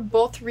think we're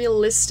both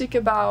realistic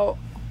about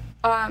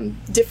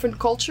different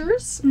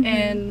cultures,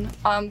 and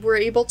we're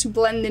able to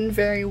blend in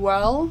very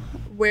well.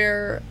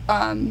 Where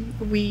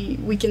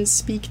we can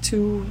speak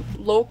to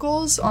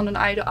locals on an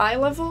eye-to-eye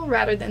level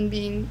rather than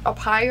being up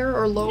higher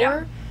or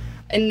lower.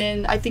 And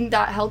then I think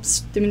that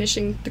helps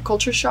diminishing the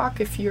culture shock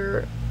if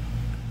you're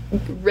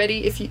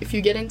ready, if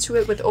you get into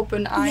it with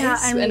open eyes Yeah,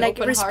 and like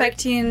open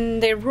respecting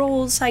the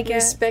rules, I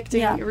guess.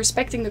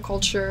 respecting the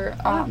culture.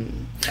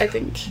 I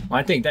think. Well,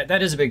 I think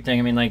that is a big thing.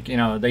 I mean, like,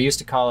 they used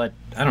to call it,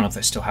 I don't know if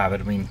they still have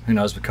it. I mean, who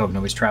knows with COVID,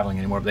 nobody's traveling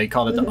anymore, but they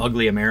called it the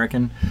ugly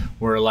American,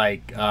 where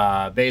like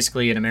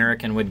basically an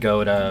American would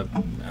go to,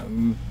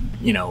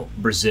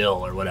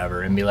 Brazil or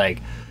whatever and be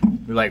like,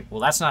 we're like, well,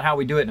 that's not how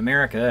we do it in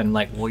America. And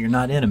like, well, you're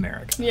not in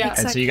America. Yeah.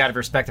 And so you got to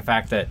respect the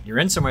fact that you're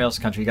in somebody else's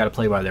country. You got to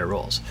play by their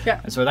rules.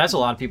 Yeah. And so that's a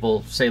lot of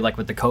people say, like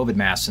with the COVID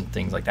masks and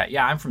things like that.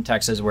 Yeah, I'm from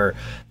Texas, where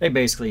they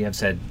basically have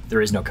said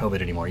there is no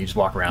COVID anymore. You just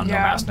walk around, no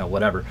Yeah. mask, no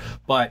whatever.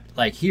 But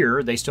like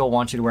here, they still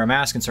want you to wear a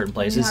mask in certain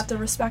places. You have to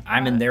respect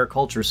I'm in that. their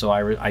culture, so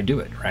I do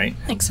it, right?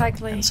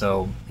 Exactly. And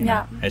so, you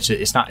know,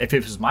 it's not. If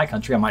it was my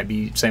country, I might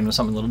be saying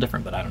something a little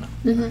different, but I don't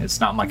know. It's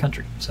not my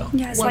country, so.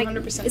 Yeah, it's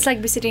 100%. like it's like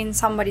visiting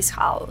somebody's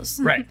house.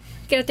 Right. You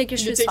gotta take your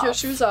You shoes take off. your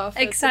shoes off.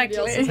 at somebody Exactly.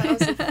 else's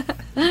house.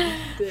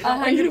 They don't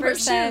want you to wear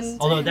shoes. 100%.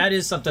 Although that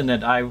is something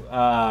that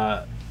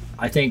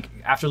I think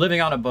after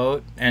living on a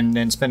boat and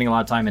then spending a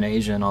lot of time in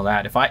Asia and all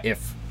that, if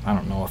I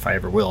don't know if I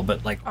ever will,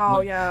 but like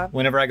Yeah.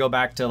 whenever I go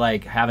back to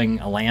like having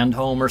a land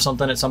home or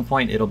something at some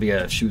point, it'll be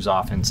a shoes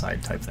off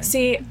inside type thing.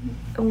 See,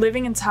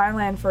 living in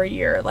Thailand for a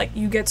year, like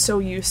you get so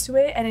used to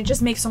it, and it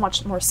just makes so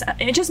much more sense.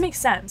 It just makes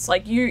sense.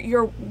 Like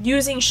you're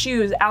using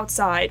shoes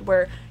outside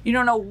where you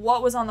don't know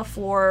what was on the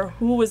floor,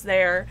 who was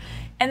there,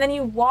 and then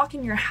you walk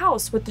in your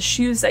house with the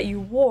shoes that you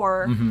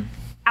wore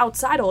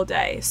outside all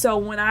day. So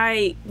when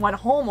I went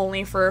home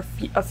only for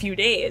a few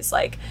days,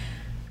 like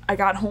I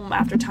got home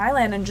after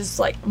Thailand and just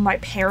like my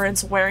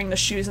parents wearing the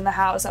shoes in the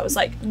house, I was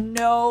like,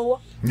 no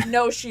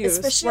shoes.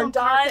 Especially We're on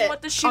done carpet.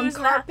 with the shoes On in the-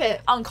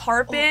 carpet. on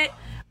carpet,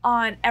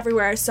 on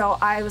everywhere. So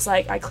I was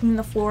like, I cleaned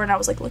the floor and I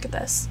was like, look at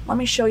this. Let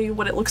me show you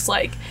what it looks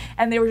like.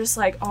 And they were just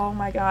like, oh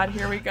my god,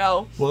 here we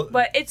go. Well-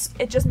 but it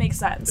just makes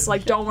sense.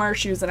 Like, don't wear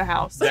shoes in a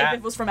house That- if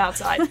it was from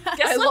outside.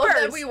 Get I slippers. love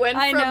that we went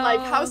I from like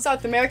know. how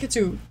South America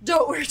to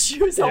don't wear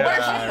shoes. Don't wear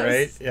Yeah,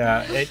 shoes.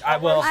 right. Yeah.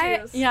 Well,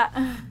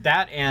 Yeah.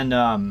 that and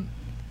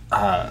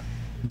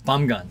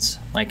bum guns.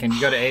 Like, and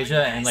you go to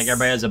Asia and like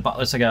everybody has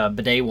it's like a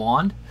bidet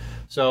wand.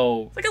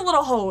 So It's like a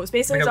little hose.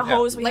 Basically, Like it's a- a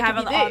hose we like a have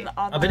bidet.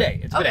 on a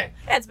bidet. It's a bidet.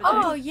 Yeah, it's bidet.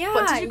 Oh yeah.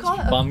 What did you call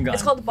it? Bum gun.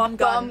 It's called bum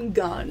gun. Bum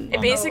gun. It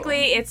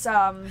basically, it's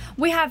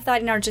We have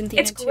that in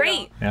Argentina It's too.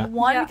 great. Yeah.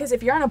 One, Yeah. because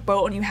if you're on a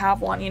boat and you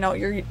have one, you know,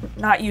 you're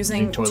not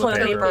using Using toilet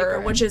toilet paper. paper,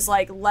 which is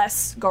like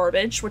less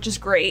garbage, which is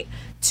great.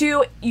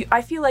 Two,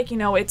 I feel like, you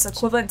know, it's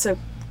equivalent to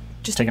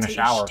just Taking a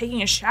shower.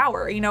 Taking a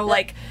shower, you know,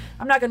 like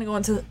I'm not going to go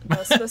into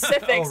the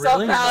specifics Oh,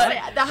 really?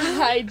 about the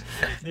hide.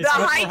 the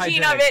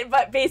hygiene of it,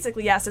 but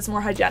basically, yes, it's more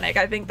hygienic.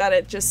 I think that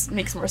it just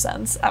makes more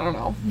sense. I don't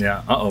know.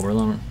 Yeah. We're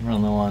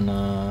low on.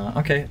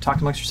 Okay,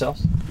 talk amongst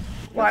yourselves.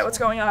 Why? What's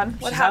going on?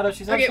 What She's happened?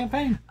 She's out of Okay.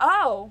 champagne.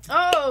 Oh,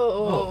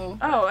 Oh.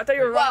 I thought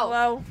you were Wow. running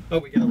low. Oh,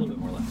 we got a little bit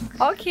more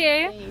left.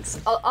 Okay. Thanks.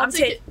 I'll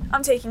take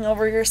I'm taking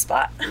over your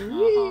spot. it.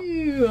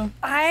 Ooh.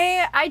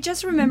 I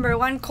just remember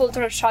one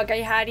cultural shock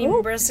I had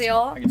in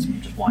Brazil. I get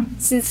some just one.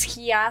 Since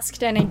he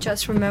asked, and I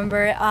just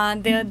remember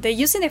the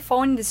using the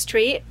phone in the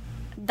street.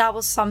 That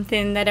was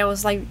something that I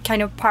was like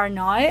kind of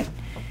paranoid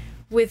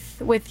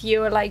with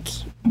you. Like,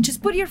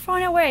 just put your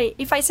phone away.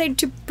 If I say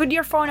to put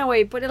your phone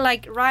away, put it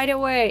like right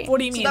away. What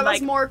do you So mean? that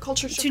Like, was more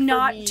culture shock To for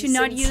not me to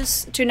not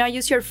since-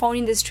 use your phone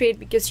in the street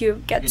because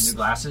you get Get new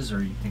glasses,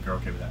 or you think you're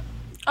okay with that?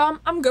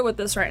 I'm good with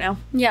this right now.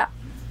 yeah.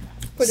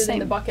 put it in Same.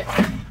 the bucket.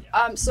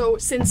 So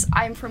since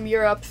I'm from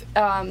Europe,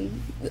 I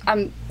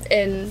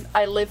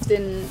lived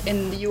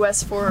in the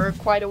US for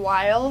quite a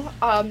while.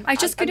 I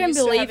just I'm couldn't used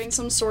to believe- having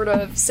some sort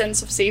of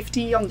sense of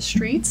safety on the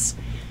streets.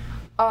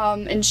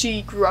 And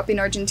she grew up in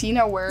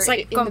Argentina, where It's,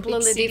 like, in the big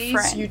completely cities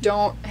different. you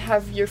don't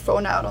have your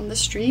phone out on the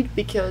street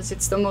because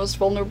it's the most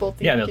vulnerable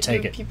thing. Yeah, you they'll could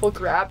take do. it. People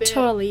grab it.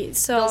 Totally.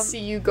 So They'll see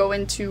you go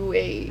into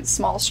a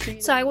small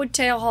street. So I would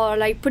tell her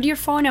like, put your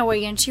phone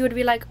away, and she would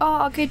be like,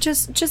 oh, okay,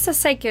 just a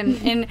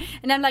second, and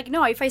I'm like,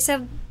 no, if I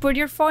said put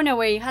your phone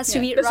away, it has to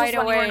be This right was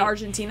when you away. were in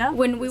Argentina.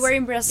 When we were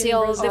in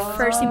Brazil, the Brazil.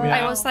 first Yeah.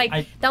 I was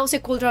like, that was a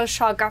cultural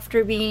shock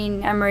after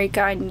being in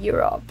America and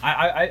Europe.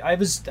 I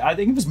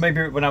think it was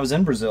maybe when I was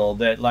in Brazil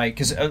that like,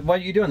 because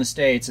what you do in the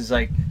States is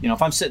like, you know,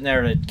 if I'm sitting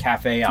there at a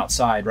cafe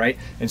outside, right,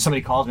 and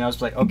somebody calls me, I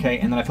was like, okay,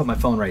 and then I put my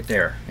phone right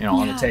there, you know,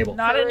 on the table.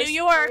 Not in New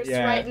York. First,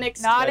 Yeah. right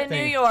next Not to in it.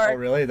 New York. Oh,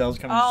 really? That was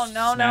coming. Oh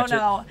no.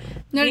 Not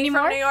Being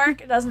anymore? from New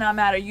York, it does not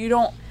matter. You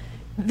don't.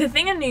 The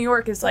thing in New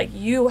York is like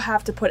you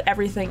have to put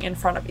everything in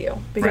front of you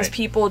because Right.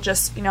 people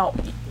just, you know.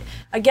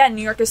 Again,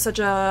 New York is such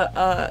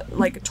a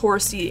like a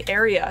touristy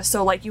area,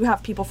 so like you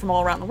have people from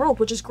all around the world,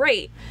 which is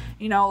great.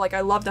 You know, like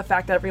I love the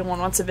fact that everyone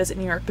wants to visit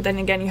New York, but then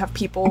again, you have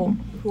people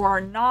who are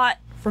not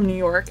from New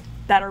York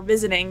that are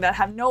visiting that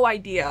have no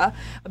idea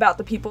about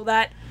the people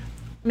that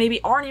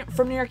maybe aren't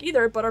from New York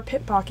either, but are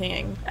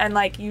pickpocketing, and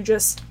like you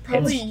just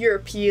Probably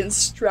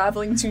Europeans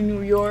traveling to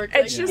New York.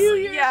 it's like, just New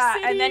York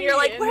and then you're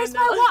like, City, "Where's and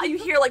my then- wallet?" You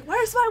hear like,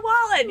 "Where's my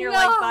wallet?" And you're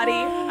like, "Buddy,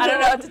 I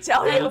don't know what to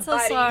tell you." I'm so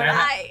buddy. sorry.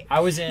 That- I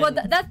was in.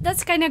 But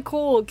that's kind of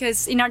cool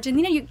because in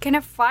Argentina you kind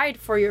of fight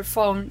for your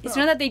phone. It's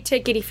not that they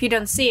take it if you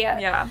don't see it.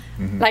 Yeah.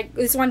 Like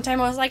this one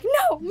time I was like,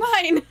 no,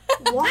 mine.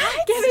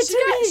 What? Give it She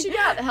to got, me. she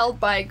got held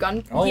by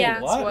gunpoint. Oh, Yeah.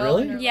 as what? well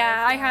in Really? her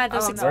Yeah, life. I had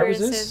those Oh, no. Where was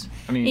experiences. this?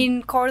 I mean,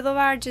 In Cordoba,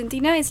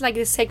 Argentina, it's like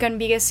the second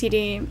biggest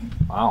city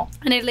Wow.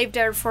 and I lived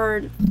there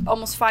for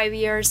almost 5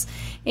 years,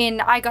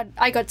 and I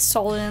got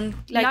stolen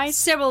like Nice.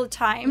 several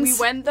times. We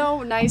went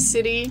though, nice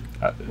city.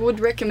 Would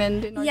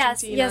recommend in Yes,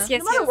 Argentina. yes,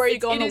 yes. No matter where you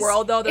go in It the is-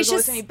 world, though, there's it's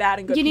always just- gonna be bad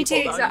and good you need to-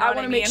 people. though, you know I what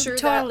want to make mean? sure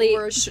Totally.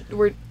 that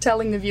we're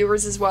telling the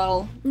viewers as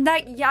well.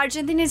 Like, yeah,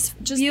 Argentina is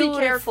Just beautiful.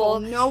 be careful.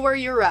 Know where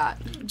you're at.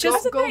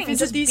 That's the go thing,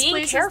 visit just these being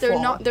places.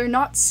 careful. They're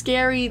not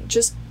scary.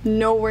 Just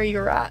know where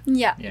you're at.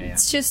 Yeah. Yeah, yeah.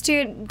 It's just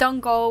to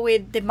don't go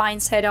with the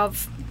mindset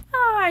of,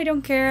 I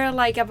don't care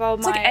like about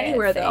It's my like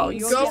anywhere though.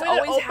 things. You Go always, with an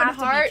always open have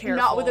heart, to be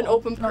careful, not with an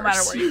open no matter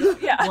purse. where you go.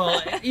 Yeah.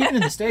 Well, even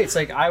in the States,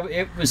 like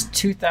it was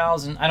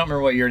 2000. I don't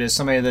remember what year it is.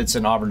 Somebody that's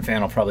an Auburn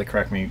fan will probably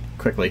correct me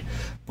quickly,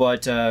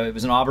 but it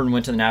was an Auburn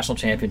went to the national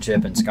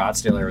championship in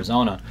Scottsdale,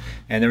 Arizona,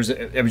 and it was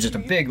just a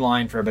big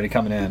line for everybody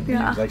coming in.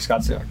 Yeah. It was like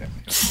Scottsdale,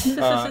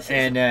 okay.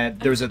 And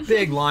there was a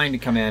big line to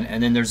come in,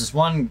 and then there's this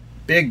one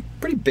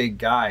pretty big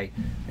guy,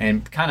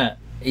 and kind of.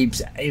 He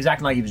was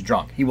acting like he was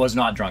drunk. He was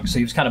not drunk, so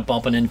he was kind of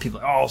bumping into people.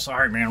 Like, oh,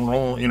 sorry, man,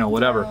 roll,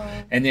 whatever.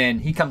 And then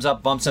he comes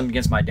up, bumps him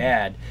against my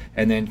dad,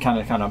 and then kind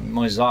of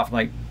noises off.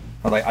 I'm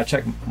like, I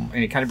check, and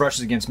he kind of brushes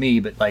against me,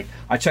 but like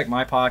I check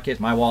my pockets,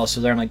 my wallet's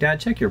still there. I'm like,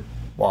 Dad, check your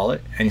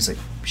wallet, and he's like,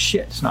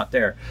 shit, it's not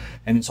there.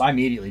 And then so I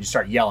immediately just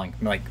start yelling.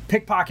 I'm like,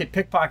 pickpocket,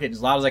 pickpocket,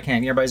 as loud as I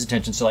can, get everybody's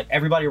attention. So like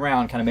everybody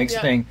around kind of makes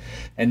a thing,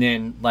 and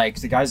then like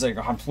the guy's like,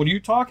 what are you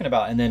talking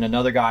about? And then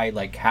another guy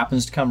like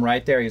happens to come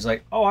right there. He's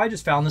like, oh, I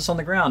just found this on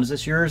the ground. Is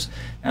this yours?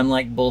 And I'm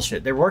like,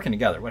 bullshit. They're working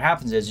together. What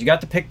happens is you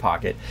got the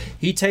pickpocket.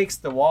 He takes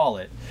the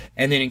wallet,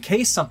 and then in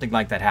case something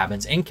like that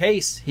happens, in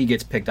case he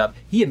gets picked up,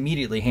 he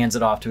immediately hands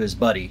it off to his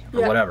buddy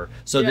or whatever.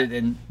 So that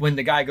then when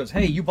the guy goes,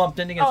 hey, you bumped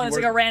into against Oh, it's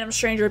like a random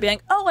stranger being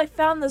like, "Oh, I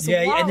found this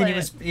yeah, wallet." and then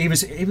he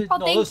was Oh,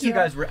 no, thank those two you.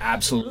 guys were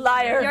absolutely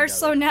Liar. You're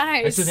so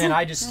nice. And so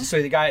then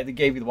so the guy that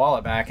gave me the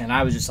wallet back, and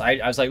I was just, I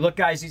was like, look,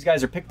 guys, these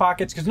guys are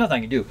pickpockets, because nothing I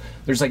can do.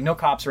 There's like no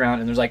cops around,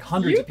 and there's like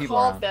hundreds You of people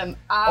called around. them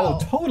Oh,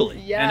 out. totally.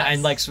 Yes.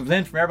 And like, so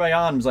then from everybody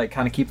on was like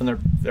kind of keeping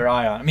their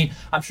eye on. I mean,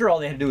 I'm sure all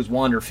they had to do was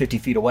wander 50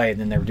 feet away, and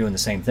then they were doing the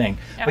same thing.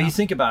 Yeah. But you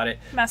think about it,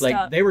 Messed like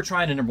up. they were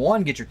trying to, number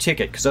one, get your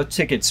ticket, because those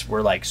tickets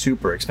were like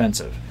super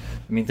expensive.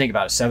 I mean, think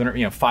about it,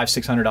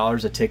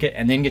 $500-$600 a ticket,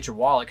 and then get your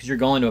wallet because you're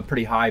going to a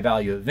pretty high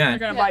value event.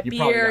 You're gonna buy You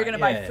probably beer, you're got- gonna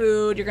buy yeah.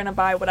 food, you're gonna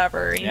buy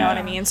whatever. You know what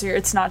I mean? So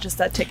it's not just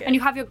that ticket. and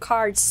you have your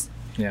cards.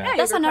 Yeah. Yeah,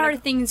 That's your another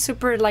credit- thing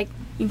super like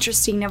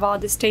interesting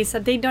about the States,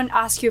 that they don't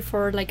ask you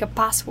for like a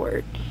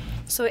password.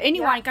 So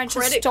anyone Yeah, can just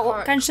credit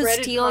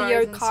credit steal cards your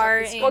and stuff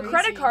card. is and- well, crazy.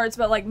 credit cards,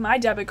 but like my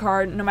debit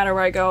card, no matter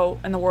where I go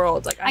in the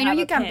world, like I know have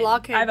you a can pin.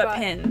 block it, I have a but-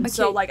 pin,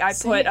 so okay, like I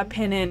put a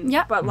pin in.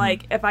 Yeah. But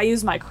like if I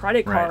use my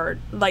credit Right. card,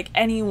 like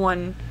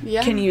anyone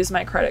Yeah. can use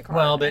my credit card.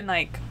 Well, but- and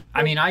like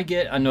I mean, I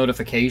get a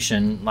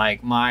notification like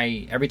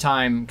every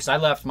time, because I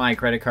left my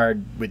credit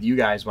card with you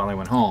guys while I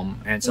went home,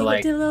 and so we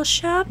like did a little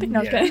shopping. No,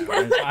 I'm yeah, kidding.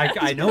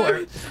 I know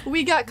her.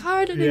 We got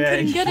carded and Yeah.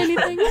 couldn't get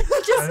anything.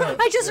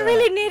 I just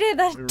really needed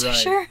that Right.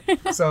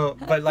 shirt. So,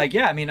 but like,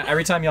 yeah, I mean,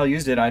 every time y'all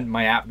used it,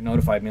 my app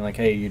notified me like,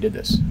 hey, you did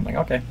this. I'm like,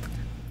 okay.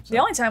 The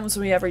only times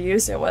we ever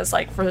used it was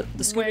like for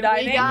the scuba When we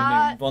diving,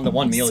 got- And then on the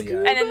one meal you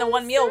had, and then the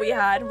one meal we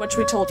had, which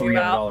we told you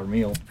about. $300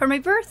 meal. For my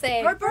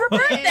birthday. For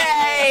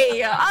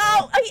birthday!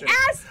 Oh, I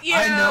asked you.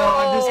 I know,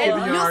 I'm just giving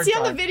you a You'll hard see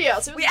on the time.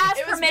 videos. It was, We asked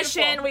it was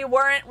permission.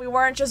 beautiful. We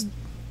weren't just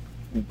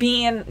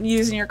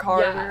using your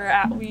card.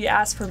 Yeah. We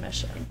asked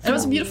permission. It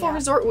was a beautiful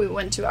resort we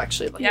went to,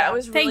 actually. Like, Yeah, it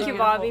was really Thank you,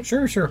 beautiful. Bobby.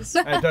 Sure, sure.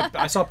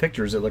 I saw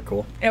pictures. It looked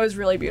cool. It was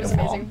really beautiful.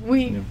 amazing.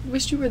 We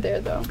wished you were there,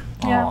 though.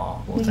 Yeah.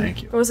 Oh, well,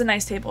 thank you. It was a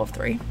nice table of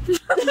 3.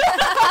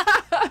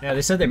 Yeah,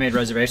 they said they made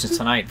reservations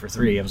tonight for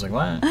 3. I was like,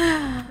 what?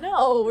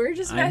 No, we're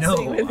just I know,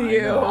 messing with I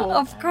you. know.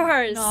 Of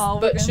course. No,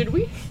 But should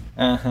we?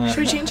 Uh-huh. should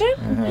we change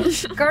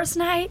it? Girls'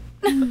 night.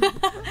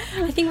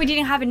 I think we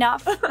didn't have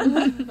enough.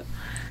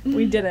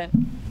 We didn't.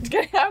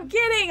 I'm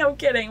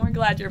kidding. We're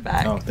glad you're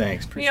back. Oh,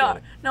 thanks. we Appreciate are.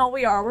 it. No,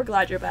 we are. We're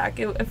glad you're back.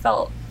 It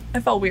felt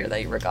weird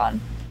that you were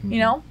gone. You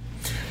know?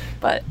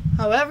 But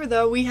However,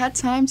 though, we had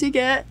time to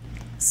get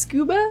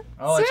scuba.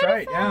 Oh, that's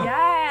right. Yeah.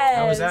 yes.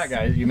 How was that,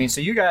 guys? You mean,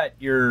 so you got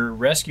your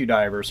rescue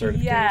diver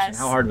certification. Yes.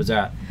 How hard was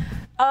that?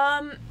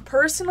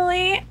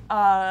 Personally,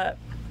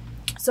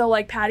 so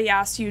like Patty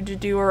asked you to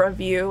do a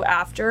review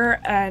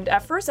after, and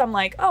at first I'm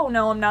like, oh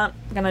no, I'm not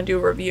gonna do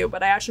a review,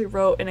 but I actually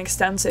wrote an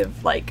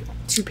extensive like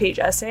 2-page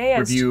essay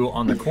as Review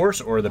on the course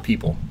or the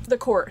people? the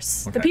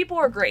course. The Okay. people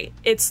are great.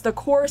 It's the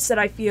course that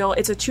I feel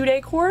it's a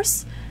 2-day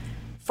course.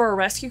 For a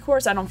rescue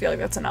course, I don't feel like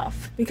that's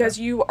enough because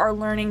you are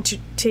learning to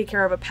take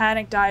care of a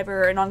panic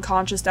diver, an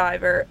unconscious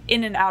diver,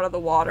 in and out of the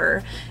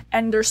water.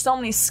 And there's so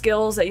many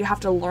skills that you have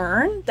to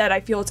learn that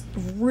I feel it's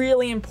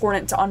really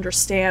important to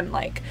understand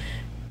like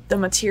the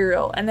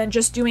material. And then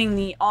just doing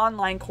the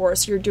online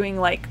course, you're doing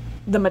like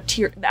the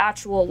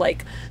actual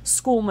like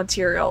school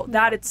material.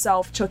 That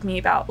itself took me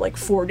about like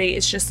 4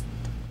 days, just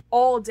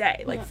all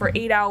day, like for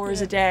 8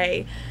 hours a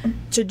day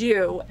to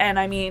do. And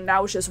I mean,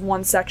 that was just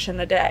one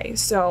section a day.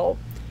 So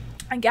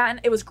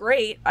again, it was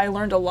great. I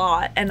learned a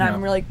lot, and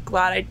I'm really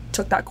glad I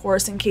took that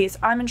course in case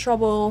I'm in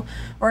trouble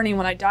or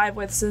anyone I dive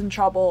with is in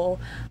trouble.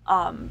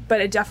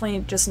 But it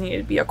definitely just needed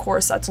to be a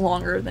course that's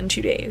longer than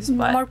 2 days.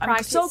 But More I'm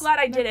practice. so glad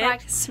I did More it.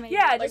 practice, maybe.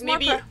 Yeah, Like just more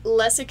maybe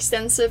less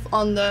extensive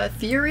on the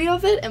theory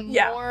of it and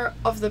more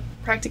of the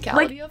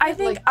practicality Like, of it. I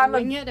think like I'm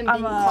doing it and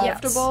I'm being a-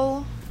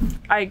 comfortable.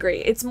 I agree.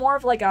 It's more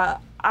of like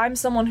I'm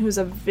someone who's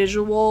a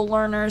visual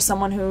learner,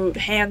 someone who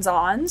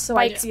hands-on, so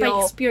by, I by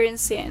feel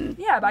experiencing.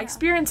 by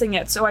experiencing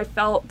it. So I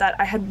felt that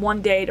I had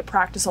one day to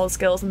practice all the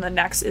skills, and the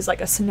next is like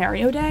a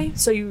scenario day.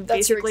 So you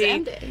That's your basically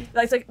exam day.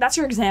 like that's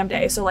your exam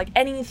day. So like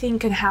anything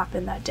can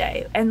happen that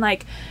day, and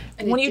like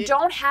And when it you did.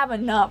 don't have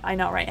enough, I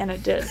know, right? And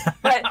it did.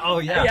 But Oh,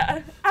 yeah.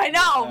 yeah, I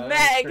know,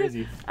 that's Meg.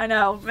 crazy. I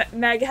know,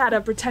 Meg had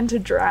to pretend to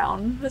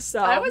drown.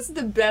 So I was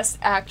the best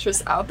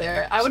actress out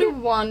there. I would have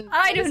won. I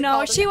what is don't it know.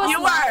 called? She was You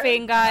were.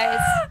 laughing, guys.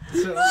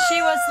 So-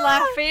 She was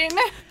laughing.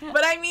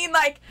 But I mean,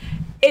 like,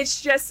 it's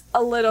just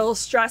a little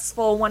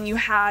stressful when you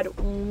had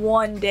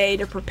one day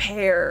to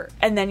prepare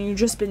and then you've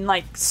just been,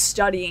 like,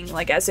 studying,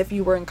 like, as if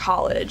you were in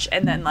college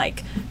and then,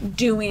 like,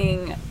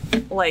 doing,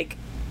 like,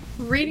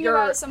 Reading You're-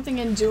 about something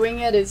and doing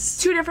it is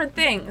two different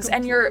things.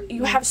 And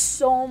you have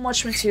so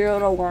much material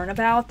to learn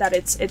about that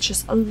it's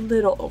just a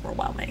little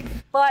overwhelming.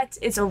 But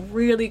it's a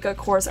really good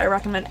course. I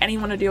recommend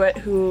anyone to do it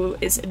who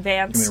is You want me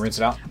advanced, to rinse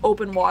it out?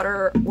 open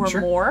water or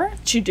Sure. more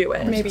to do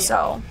it. Maybe.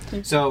 So,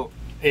 So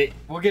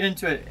we'll get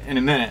into it in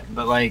a minute,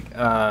 but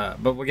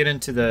but we'll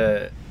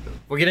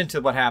get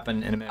into what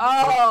happened in a minute.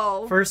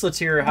 Oh. First, let's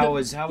hear how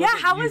was how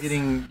you was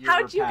getting your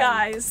how'd you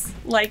patty? guys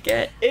like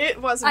it?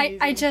 it wasn't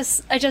I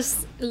easy.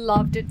 just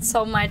loved it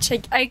so much.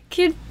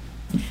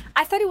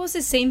 I thought it was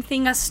the same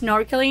thing as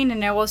snorkeling,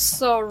 and I was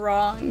so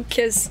wrong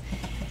because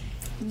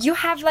you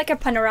have like a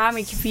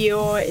panoramic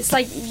view. It's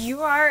like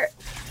you are,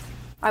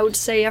 I would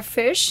say, a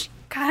fish,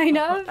 kind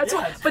of. That's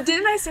what, but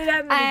didn't I say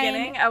that in the And-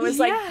 beginning? I was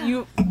yeah. like,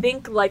 you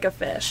think like a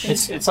fish.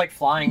 It's like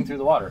flying through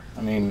the water.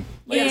 I mean,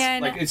 Yeah,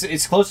 it's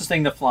the closest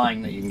thing to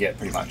flying that you can get,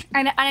 pretty much.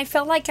 And I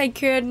felt like I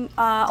could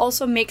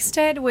also mix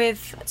it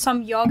with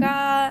some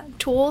yoga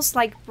tools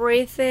like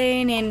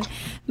breathing and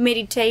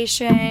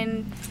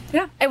meditation.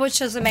 Yeah. It was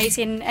just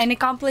amazing and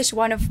accomplished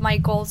one of my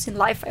goals in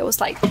life. I was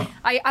like,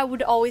 I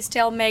would always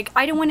tell Meg,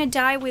 I don't want to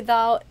die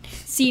without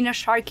seeing a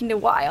shark in the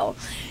wild.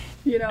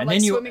 You know, And like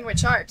then you- swimming with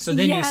sharks. So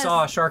then you Yes.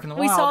 saw a shark in the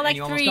We wild saw, and like,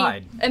 you almost 3.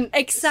 died. And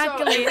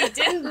Exactly. So we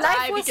didn't Life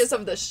die was- because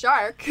of the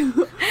shark.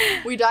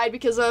 We died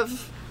because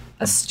of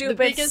A the stupid.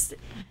 biggest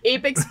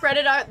apex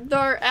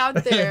predator out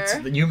It's there.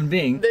 the human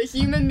being. The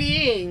human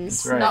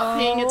beings That's right. not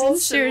paying Oh, attention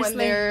seriously. when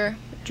they're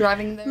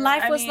driving their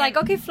Life I was mean- like,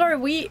 okay, Flora,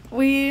 we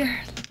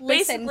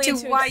listen Basically, to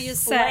to what you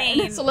said.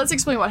 explain- So let's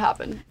explain what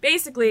happened.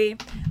 Basically,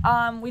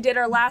 we did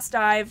our last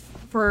dive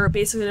for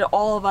basically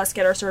all of us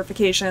get our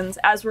certifications.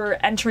 As we're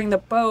entering the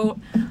boat,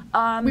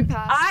 We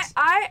passed.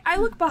 I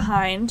look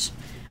behind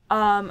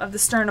of the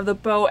stern of the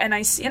boat and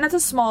I see, and it's a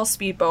small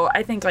speedboat,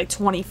 I think like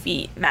 20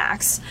 feet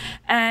max,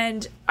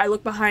 and I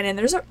look behind and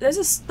there's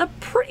a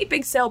pretty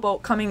big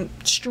sailboat coming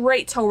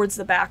straight towards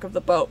the back of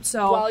the boat.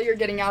 So While you're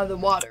getting out of the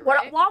water,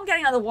 right? while I'm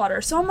getting out of the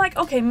water. So I'm like,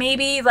 okay,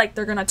 maybe like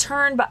they're gonna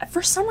turn, but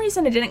for some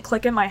reason it didn't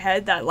click in my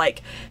head that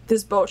like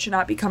this boat should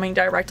not be coming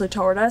directly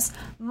toward us.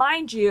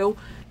 Mind you,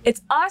 it's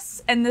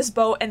us and this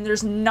boat and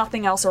there's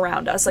nothing else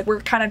around us. Like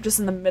we're kind of just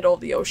in the middle of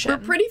the ocean. We're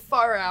pretty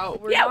far out.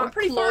 We're Yeah, not we're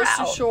pretty close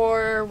far to out.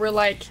 shore. We're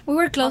like We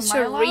were close A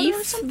to a mile out or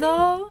reef, something?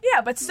 though.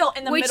 Yeah, but still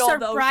in the Which middle of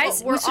the surprised,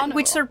 ocean. We're which, on a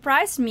which boat.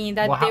 surprised me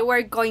that Well, they how-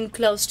 were going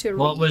close to a reef.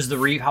 What was the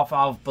reef? How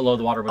far below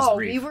the water was oh, the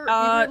reef? we were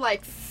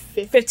like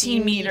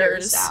 15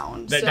 meters.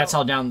 down.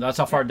 That's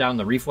how far down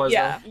the reef was.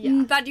 Yeah. Though?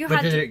 Yeah. But you But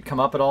had did to. it come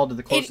up at all to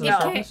the close to the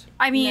it surface?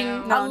 I mean,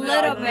 No, a no,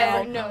 little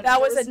no, bit. No,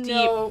 That was there a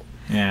deep-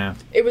 Yeah.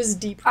 It was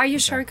deep. Are you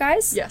sure,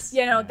 guys? Yes.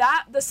 You know,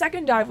 that the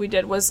second dive we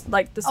did was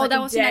like the second Oh,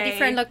 that was in a day.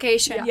 different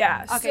location.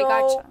 Yeah. Okay, so,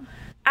 gotcha.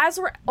 As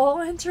we're all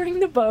entering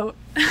the boat,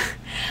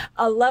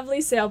 a lovely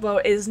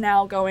sailboat is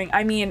now going,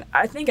 I mean,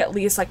 I think at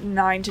least like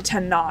 9 to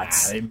 10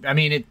 knots. I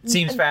mean, it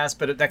seems fast,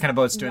 but that kind of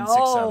boat's doing No.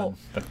 6, 7.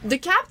 But The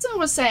captain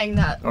was saying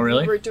that Oh,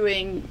 really? we were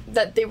doing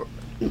that. They were.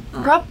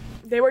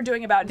 They were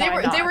doing about They 9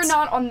 were. knots. They were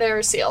not on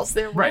their sails.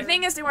 They were. Right. The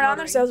thing is, they were not on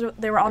their motoring. sails,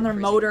 they were on their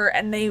Cruising. motor,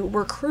 and they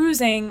were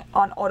cruising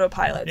on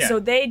autopilot. Yeah. So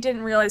they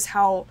didn't realize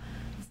how,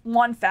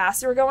 one,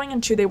 fast they were going,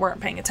 and two, they weren't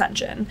paying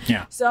attention.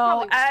 Yeah. So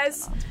Probably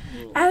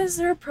as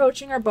they're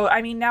approaching our boat,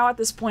 I mean, now at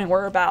this point,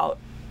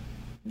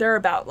 they're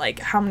about like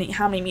how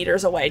many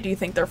meters away do you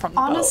think they're from the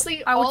boat?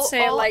 Honestly, I would all-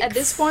 say, all- like, at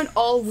this point,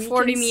 all we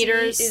 40 can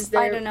meters, see is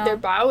I their don't know. their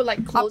bow,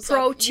 like close up.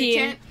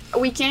 Approaching.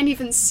 We can't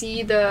even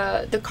see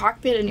the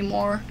cockpit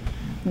anymore.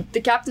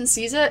 The captain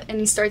sees it and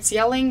he starts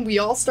yelling. We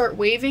all start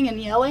waving and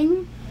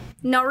yelling,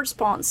 No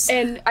response.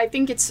 and I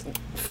think it's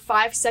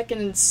 5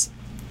 seconds.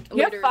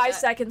 You have later 5 that-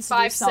 seconds to do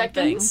 5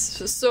 something.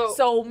 seconds.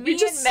 So we me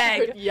just and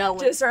Meg started yelling.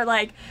 just are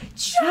like,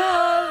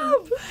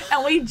 jump!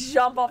 And we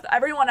jump off.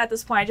 Everyone at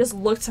this point, I just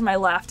look to my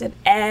left and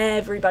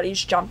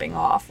everybody's jumping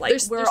off. Like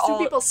there's we're 2 all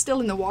people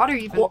still in the water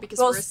even well, because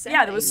well, we're ascending,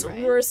 yeah, there was right?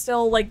 we were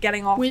still like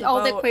getting off With the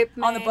all the boat,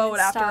 equipment on the boat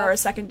and after stuff. our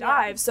second Yeah.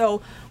 dive.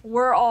 So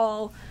we're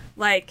all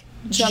like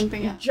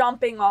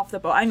jumping off the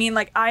boat. I mean,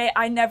 like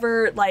I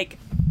never like.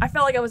 I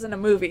felt like I was in a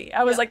movie.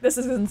 I was like, this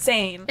is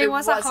insane. It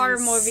was a horror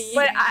movie.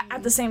 But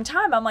at the same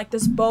time, I'm like,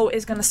 this boat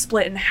is going to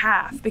split in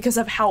half because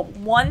of how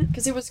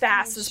because it was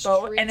fastest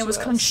boat and it was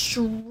coming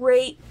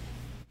straight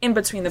in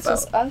between the boat.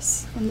 This was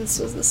us and this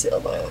was the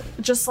sailboat.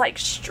 Just like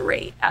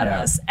straight at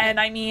us. And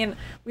I mean,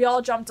 we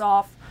all jumped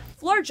off.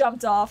 Floor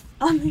jumped off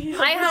on the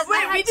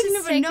we didn't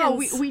even know.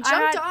 We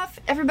jumped off.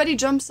 Everybody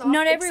jumps off.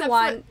 Not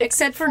everyone,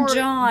 except for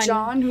John.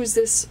 John, who's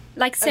this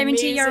like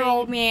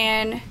 70-year-old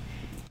man.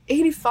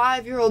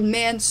 85-year-old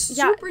man,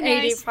 super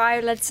nice.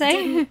 85, let's say.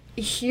 Didn't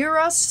hear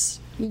us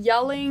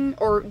yelling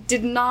or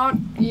did not,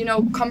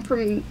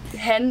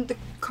 comprehend the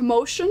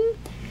commotion.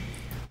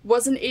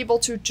 Wasn't able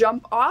to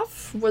jump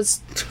off.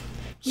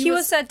 He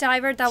was a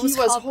diver that was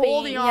helping.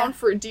 Holding on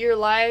for dear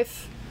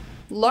life.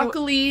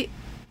 Luckily,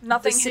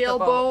 nothing the hit the boat.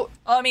 sailboat.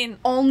 I mean,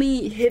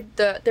 only hit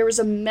there was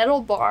a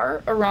metal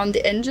bar around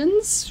the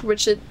engines,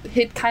 which it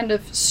hit kind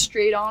of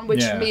straight on,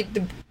 which made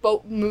the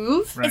boat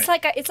move. Right.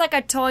 It's like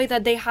a toy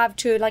that they have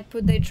to like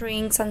put their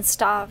drinks and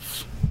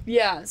stuff.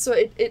 Yeah, so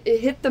it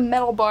hit the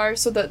metal bar,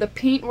 so the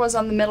paint was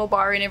on the metal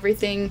bar and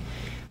everything.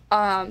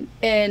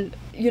 And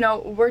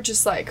we're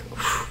just like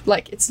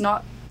it's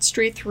not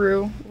straight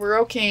through. We're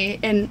okay,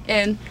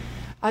 and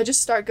I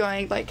just start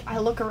going like I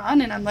look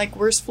around and I'm like,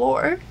 where's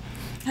Floor?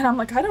 And I'm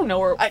like, I don't know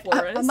where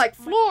Floor is. I'm like,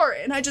 Floor,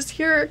 and I just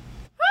hear,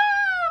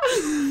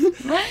 ah!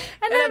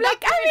 and I'm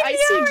like,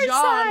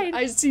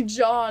 I see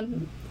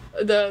John,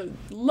 the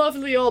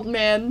lovely old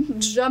man,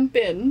 jump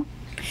in.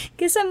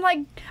 Because I'm like,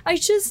 I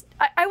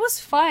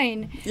was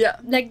fine. Yeah.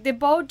 Like, the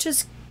boat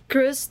just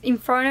cruised in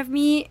front of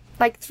me,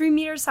 like 3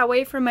 meters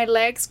away from my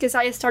legs, because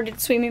I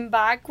started swimming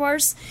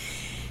backwards.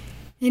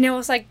 And it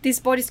was like, this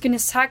body's gonna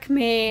suck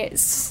me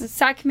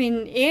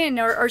in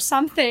or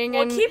something.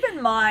 Well, and keep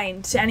in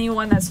mind, to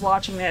anyone that's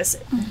watching this,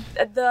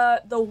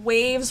 the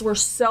waves were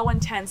so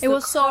intense. It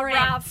was so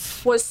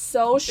rough. Was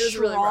so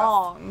strong. Really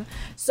rough.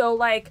 So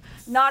like,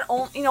 not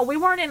only we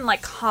weren't in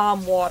like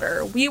calm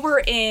water. We were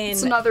in.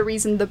 It's another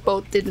reason the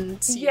boat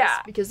didn't see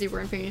us because they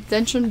weren't paying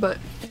attention. But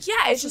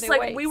it's just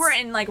like we were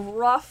in like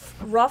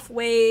rough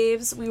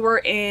waves. We were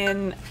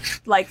in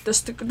like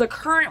the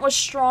current was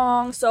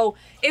strong, so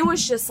it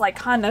was just like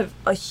kind of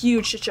a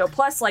huge shit show.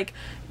 Plus like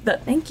the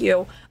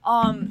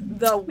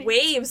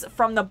waves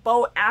from the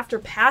boat after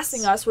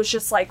passing us was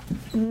just like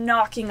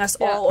knocking us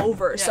all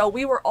over. So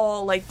we were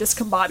all like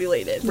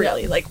discombobulated,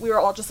 really. Like we were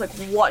all just like,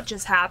 what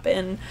just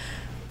happened?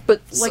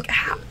 But like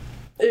how?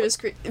 It was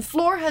great.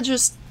 Floor had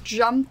just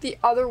jumped the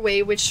other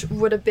way, which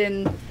would have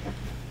been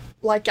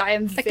like I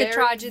am like very, a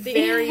tragedy.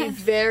 very,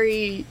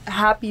 very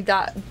happy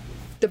that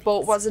the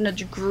boat wasn't a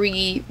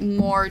degree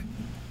more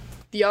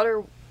the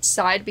other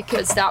side,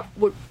 because that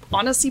would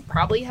honestly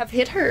probably have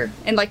hit her,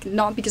 and like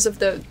not because of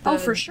the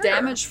for sure.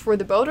 damage for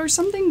the boat or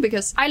something,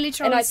 because I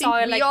literally saw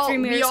it like 3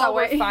 meters we all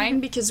away. were fine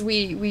because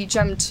we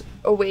jumped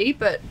away,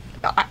 but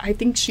I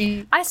think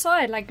I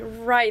saw it like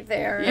right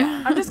there.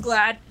 Yeah. I'm just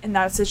glad in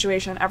that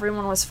situation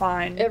everyone was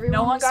fine.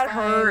 No one got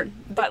hurt.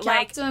 But the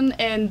captain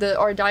and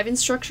our dive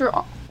instructor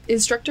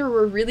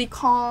were really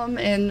calm,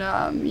 and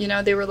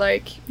they were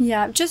like,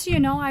 just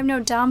I'm no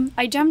dumb.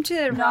 I jumped to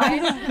the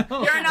right.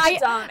 You're not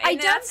dumb. In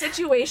that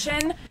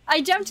situation,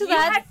 I jumped to you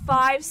had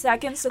 5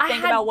 seconds to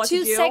think about what to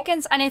do. 2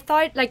 seconds, and I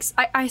thought like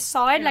I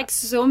saw it like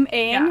zoom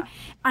in,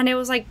 and it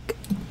was like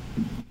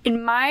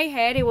in my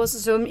head it was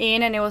zoomed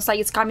in, and it was like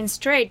it's coming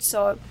straight,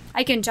 so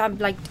I can jump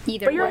like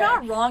either way. But you're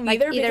not wrong like,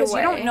 either, because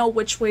you don't know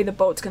which way the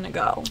boat's gonna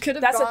go.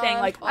 That's the thing.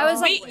 Like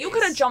you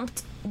could have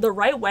jumped the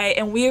right way,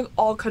 and we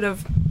all could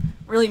have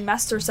really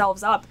messed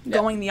ourselves up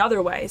going the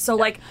other way. So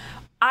like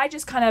I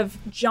just kind of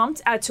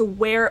jumped to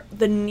where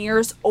the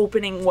nearest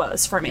opening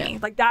was for me.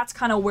 Like that's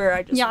kind of where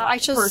I just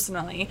went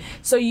personally.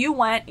 So you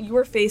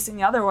were facing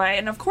the other way,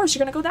 and of course you're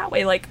gonna go that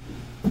way. Like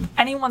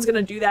anyone's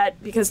gonna do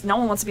that because no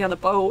one wants to be on the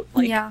boat.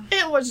 Like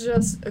it was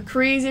just a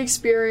crazy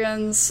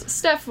experience.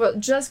 Steph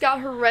just got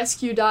her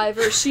rescue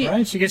diver. She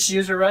gets to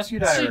use her rescue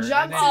diver. She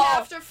jumped in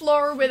after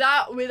Floor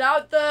without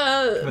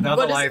the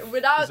life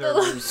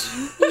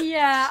preservers.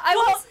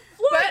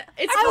 But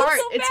it's hard.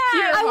 It's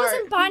pure I heart.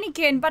 wasn't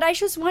panicking, but I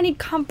just wanted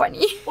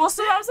company. Well,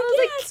 so I was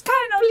like,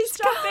 please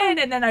jump in.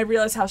 And then I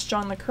realized how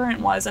strong the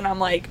current was, and I'm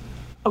like,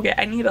 okay,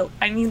 I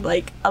need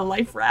like a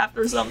life raft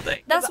or something.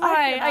 That's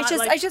why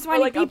I just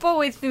wanted people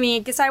with me,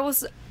 because I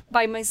was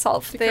by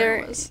myself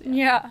there.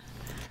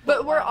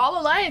 But we're all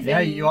alive.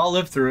 Yeah, you all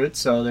lived through it,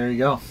 so there you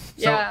go.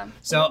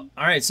 So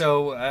all right.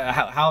 So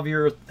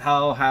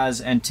how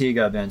has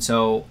Antigua been?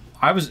 So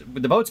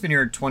the boat's been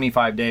here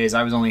 25 days.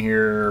 I was only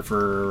here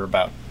for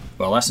about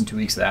less than 2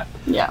 weeks of that.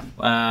 Yeah.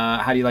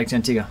 How do you like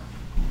Antigua?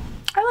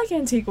 I like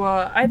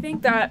Antigua. I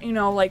think that,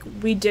 like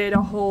we did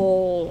a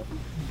whole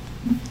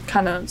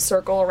kind of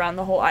circle around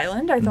the whole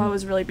island. I thought it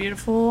was really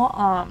beautiful.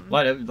 A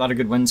lot of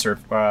good windsurf,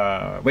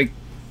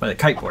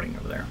 kiteboarding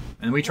over there.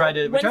 And we tried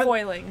to... Wing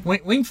foiling.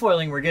 Wing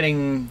foiling, we're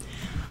getting...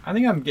 I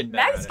think I'm getting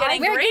better. Meg's at it.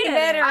 getting We're great getting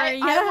at it. better. I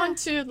Yeah. want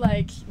to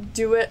like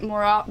do it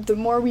more. The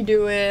more we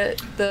do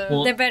it,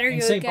 Well, The better in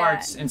you St. get.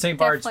 Bart's, in St.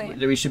 Bart's,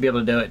 Definitely. we should be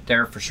able to do it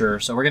there for sure.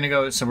 So we're gonna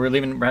go. So we're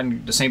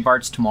heading to St.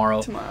 Bart's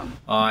tomorrow.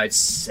 It's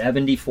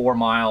 74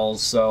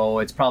 miles, so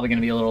it's probably gonna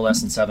be a little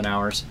less than 7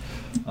 hours.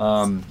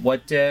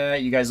 What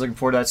you guys looking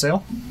forward to that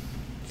sail?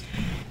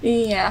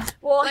 Yeah.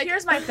 Well, Like-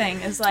 here's my thing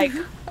is like,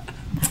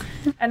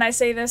 and I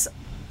say this,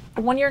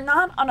 when you're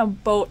not on a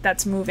boat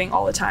that's moving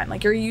all the time,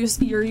 like you're used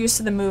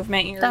to the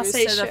movement, you're That's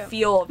used the to the issue.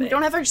 feel of We it.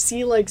 don't have our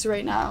sea legs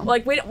right now.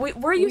 Like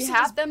we're used to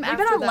have just, them we've been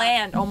after on that.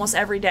 land almost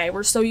every day.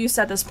 We're so used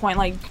to at this point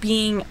like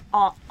being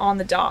on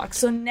the dock.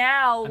 So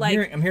now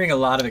like I'm hearing a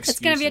lot of excuses.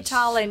 It's gonna be a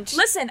challenge.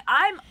 listen,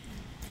 I'm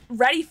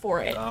ready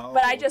for it, Oh,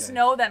 but I just okay.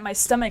 know that my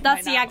stomach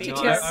That's might the not be.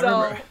 attitude. I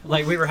remember,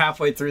 like we were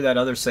halfway through that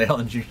other sail,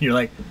 and you're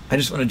like, "I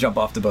just want to jump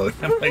off the boat."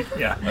 I'm like,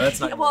 "Yeah, that's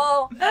not."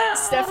 Well,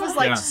 Steph was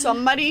like, Yeah.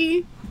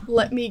 somebody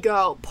let me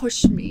go,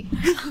 push me.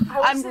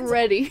 I'm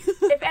ready.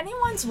 if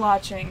anyone's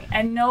watching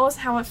and knows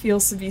how it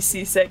feels to be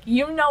seasick,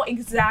 you know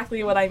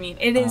exactly what I mean.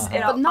 It is,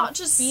 But not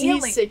just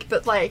seasick,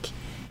 but like,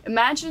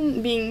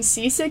 imagine being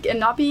seasick and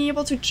not being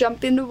able to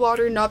jump in the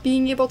water, not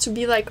being able to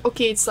be like,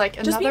 okay, it's like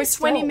being another 20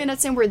 still.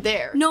 minutes and we're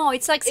there. No,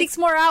 it's like 6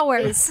 more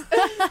hours. 8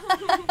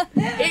 like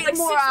more 6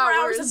 more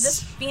hours of hours.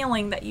 this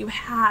feeling that you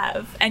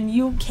have, and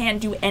you can't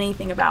do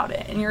anything about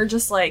it, and you're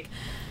just like,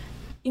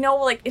 you know,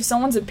 like if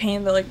someone's in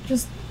pain, they're like,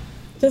 just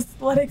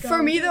let it go.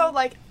 For me though,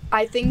 like,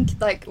 I think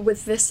like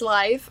with this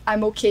life,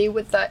 I'm okay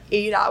with the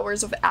 8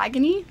 hours of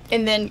agony,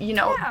 and then you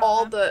know Yeah.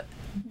 all the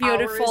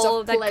Beautiful hours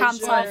of that comes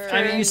pleasure. after.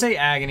 I mean, you say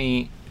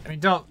agony. I mean,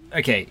 don't.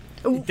 Okay,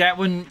 that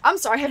one. I'm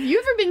sorry. Have you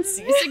ever been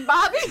seasick,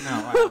 Bobby? No,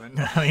 I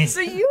haven't. I mean, So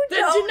you Do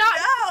don't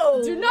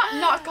know. Do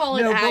not call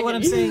it no, agony. but what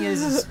I'm saying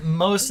is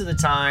most of the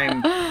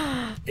time,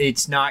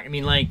 it's not. I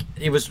mean, like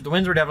the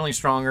winds were definitely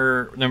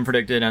stronger than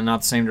predicted, and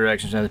not the same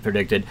directions as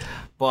predicted.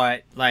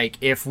 But like,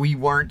 if we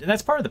weren't, and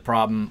that's part of the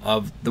problem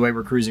of the way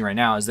we're cruising right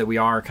now, is that we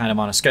are kind of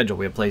on a schedule.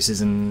 We have places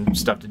and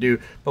stuff to do.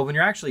 But when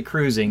you're actually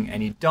cruising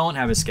and you don't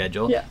have a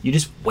schedule, Yeah. you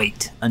just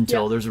wait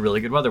until Yeah. there's a really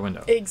good weather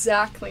window.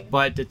 Exactly.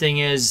 But the thing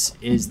is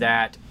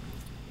that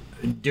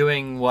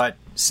doing what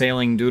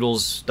Sailing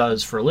Doodles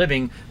does for a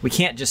living, we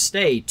can't just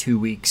stay 2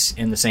 weeks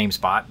in the same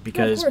spot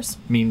because, course.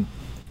 I mean,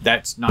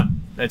 that's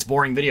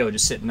boring video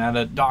just sitting at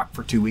a dock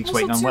for 2 weeks Also,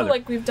 waiting on too, weather.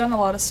 like we've done a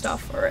lot of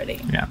stuff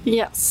already. Yeah.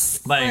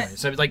 Yes. But anyway,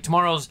 so like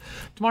tomorrow's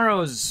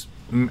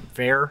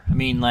fair. I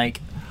mean,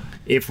 like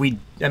we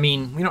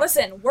don't.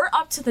 Listen, we're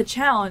up to the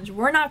challenge.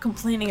 We're not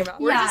complaining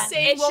about We're that. just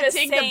saying It's we'll just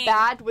take saying- the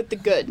bad with the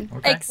good.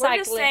 Okay. Exactly. We're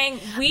just saying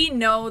we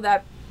know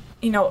that,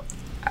 you know,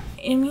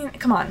 I mean,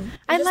 come on.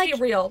 I Just like- be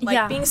real. Like,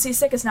 yeah. being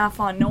seasick is not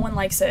fun. No one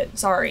likes it.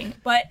 Sorry.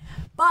 But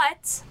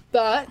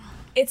But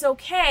it's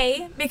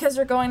okay because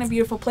we're going to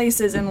beautiful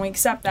places and we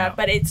accept that. Yeah.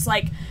 But it's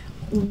like,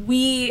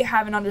 we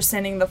have an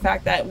understanding of the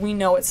fact that we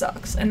know it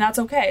sucks. And that's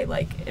okay.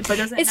 Like, but it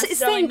doesn't It's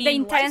necessarily the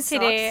mean life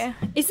intensity. sucks.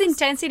 It's the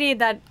intensity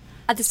that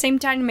at the same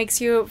time makes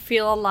you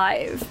feel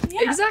alive.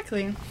 Yeah.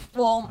 exactly.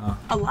 Well,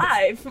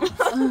 alive.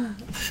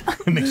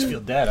 It makes you feel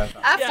dead. After,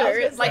 Yeah, I was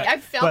gonna like, say. I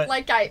felt But-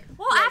 like I.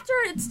 Well, after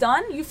it's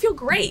done, you feel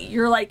great.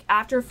 You're like,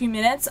 after a few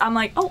minutes, I'm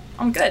like, oh,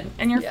 I'm good.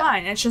 And you're Yeah.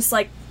 fine. It's just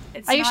like,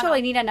 it's I not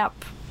usually need a nap.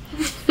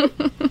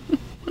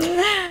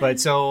 But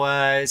so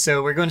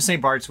we're going to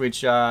St. Bart's,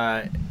 which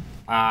I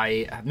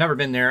have never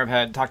been there.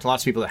 I've talked to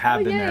lots of people that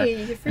have Oh, been there.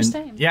 yay, your first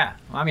And- time. Yeah,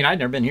 I mean, I'd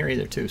never been here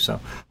either, too. So,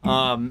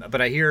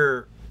 but I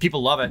hear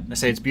people love it. They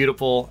say it's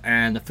beautiful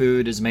and the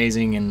food is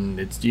amazing and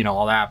it's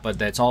all that. But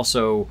that's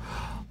also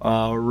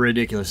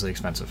ridiculously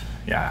expensive.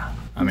 Yeah,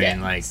 I mean,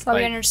 Yeah. like, So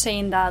we're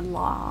staying that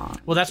long.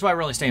 well, that's why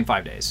we're only staying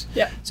 5 days.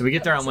 Yeah. So we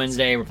get there on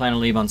Wednesday. We're planning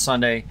to leave on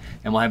Sunday,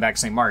 and we'll head back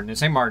to St. Martin. And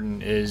St.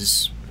 Martin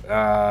is,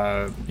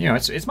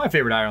 it's my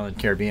favorite island in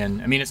the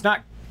Caribbean. I mean, it's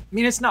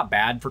not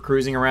bad for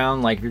cruising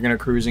around. Like if you're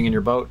cruising in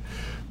your boat,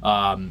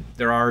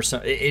 there are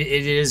some.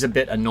 It is a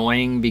bit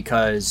annoying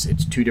because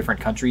it's two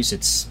different countries.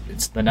 It's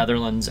the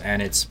Netherlands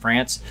and it's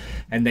France,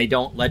 and they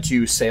don't let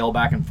you sail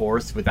back and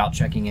forth without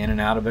checking in and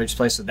out of each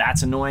place. So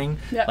that's annoying.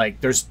 Yeah.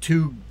 Like there's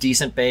 2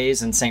 decent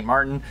bays in St.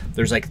 Martin.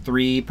 There's like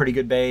 3 pretty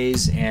good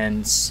bays,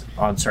 and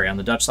on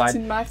the Dutch side.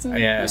 Sint Maarten? Yeah,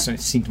 Yeah. so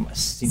Sint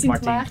Sint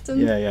Maarten. Maarten.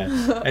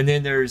 Yeah. And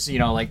then there's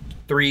like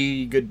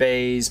 3 good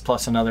bays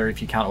plus another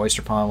if you count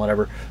Oyster Pond,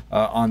 whatever.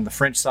 On the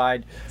French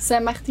side,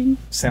 Saint Martin.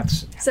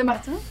 Saint.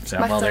 Martin.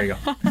 Well, there you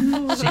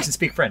go. She can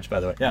speak French, by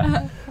the way.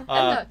 Yeah.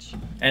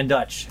 And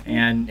Dutch.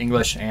 and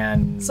English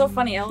and So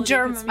funny. Elodie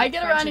German. can speak I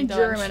get French around in and Dutch.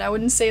 German. I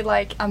wouldn't say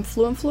like I'm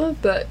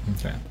fluent, but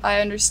Okay.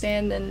 I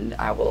understand and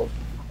I will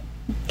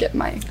get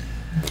my.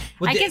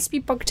 Well, I can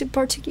speak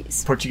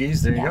Portuguese.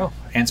 Portuguese. There you go,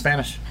 and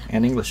Spanish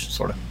and English,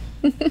 sort of.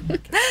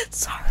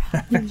 Sorry.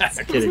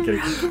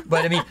 kidding.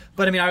 But I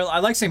mean, I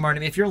like St. Martin.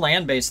 I mean, if you're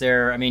land based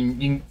there, I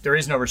mean, there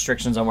is no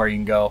restrictions on where you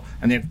can go,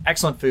 and they have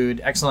excellent food,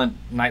 excellent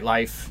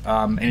nightlife,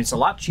 and it's a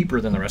lot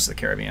cheaper than the rest of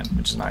the Caribbean,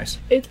 which is nice.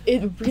 It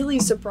really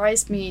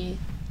surprised me,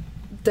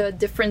 the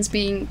difference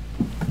being,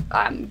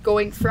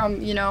 going from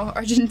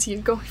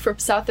Argentina, going from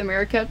South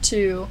America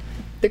to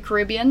the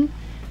Caribbean,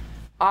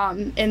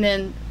 and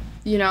then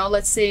you know,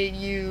 let's say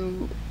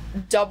you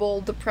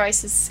double the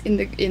prices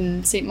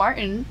in St.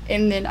 Martin,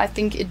 and then I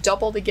think it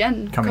doubled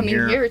again coming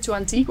here to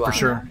Antigua. For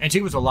sure.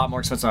 Antigua's a lot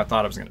more expensive than I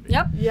thought it was going to be.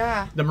 Yep.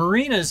 Yeah. The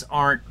marinas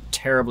aren't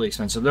terribly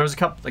expensive. There was a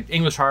couple, like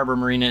English Harbor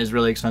Marina is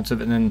really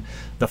expensive, and then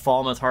the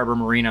Falmouth Harbor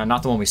Marina,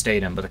 not the one we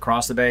stayed in, but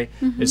across the bay,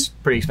 is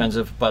pretty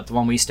expensive. But the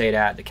one we stayed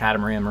at, the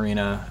Catamaran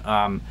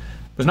Marina,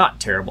 was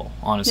not terrible,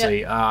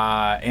 honestly.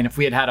 And if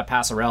we had had a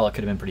passerelle, it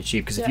could have been pretty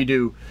cheap. Because if you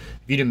do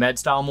med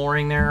style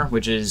mooring there,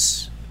 which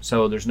is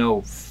so there's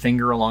no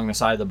finger along the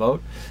side of the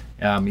boat,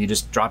 you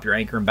just drop your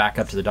anchor and back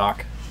up to the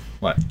dock.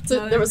 What?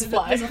 So there was a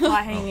fly. There's a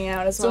fly hanging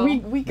out as well. So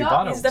we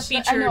got it. He's the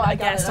featured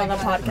guest on the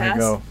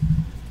podcast.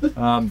 There you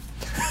go.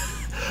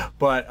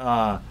 But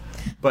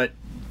they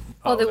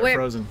they're were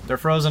frozen. They're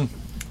frozen.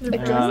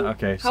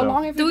 Okay. How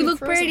long have Do you we been look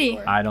frozen pretty?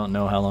 for? I don't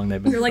know how long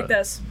they've been. You're like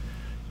this.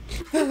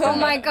 Oh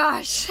my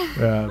gosh.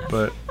 Yeah,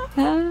 but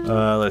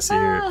let's see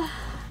here.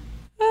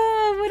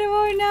 What do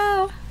I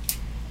know?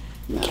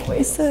 No,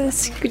 wait. So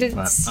screwed. There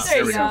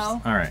There we you go.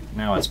 go. All right,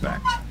 now it's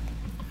back.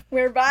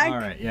 We're back. All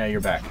right, yeah,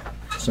 you're back.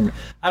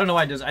 I don't know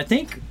why it does. I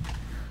think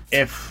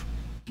if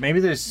maybe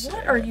there's.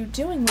 What are you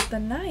doing with the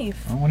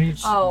knife? Oh, what are you?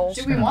 Oh.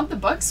 Do we want the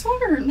bug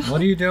sword or not?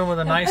 What are you doing with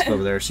a knife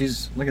over there?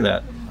 Look at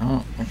that.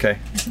 Oh, okay.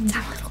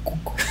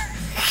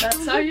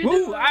 That's how you Ooh,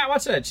 do it.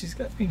 watch that. She's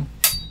got me.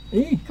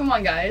 Come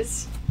on,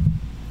 guys.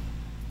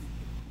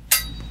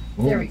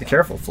 Ooh, There we be go.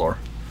 careful, floor.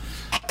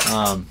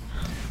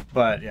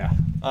 But yeah.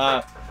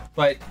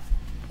 But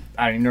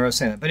I don't even know what I was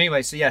saying. But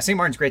anyway, so yeah, St.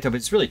 Martin's great though, but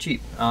it's really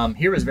cheap.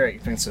 Here is very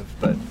expensive,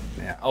 but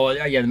yeah. Oh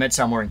yeah, the med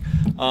style mooring.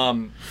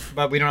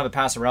 But we don't have a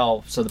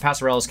passerelle, so the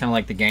passerelle is kind of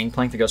like the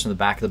gangplank that goes from the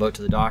back of the boat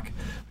to the dock.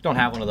 We don't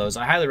have one of those.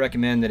 I highly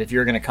recommend that if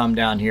you're going to come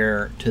down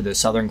here to the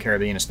Southern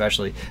Caribbean,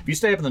 especially if you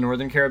stay up in the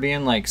Northern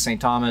Caribbean, like St.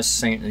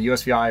 Thomas,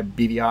 USVI,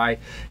 BVI,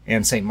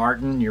 and St.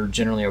 Martin, you're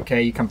generally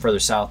okay. You come further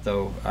south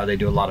though, they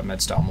do a lot of med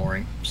style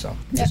mooring, so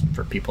just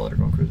for people that are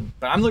going cruising.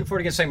 But I'm looking forward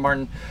to getting St.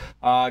 Martin,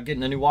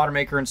 getting a new water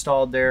maker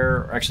installed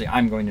there. Or actually,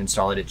 I'm going to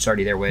install it. It's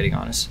already there waiting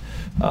on us.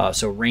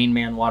 So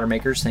Rainman Water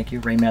Makers, thank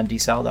you,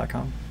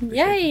 rainmandesal.com.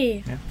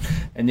 Yay! Yeah.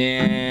 And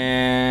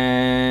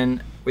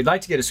then we'd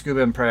like to get a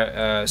scuba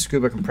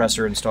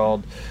compressor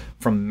installed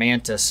from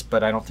Mantis,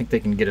 but I don't think they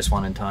can get us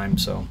one in time.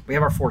 So we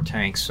have our 4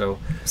 tanks, so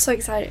So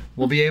excited.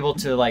 we'll be able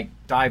to like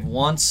dive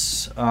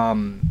once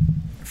from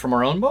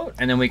our own boat,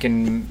 and then we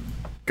can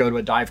go to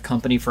a dive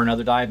company for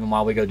another dive. And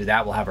while we go do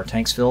that, we'll have our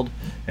tanks filled,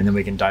 and then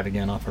we can dive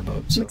again off our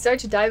boat. I'm So excited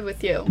to dive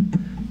with you.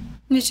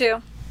 Me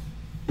too.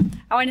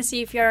 I want to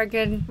see if you're a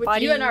good With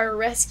body. you and our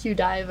rescue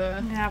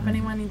diver. Yeah, if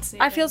anyone needs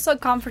to. I feel so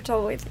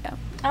comfortable with you.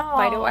 Oh,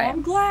 by the way.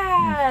 I'm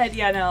glad.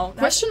 Yeah, no.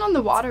 Question on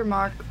the water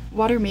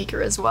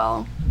maker as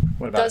well.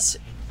 what about So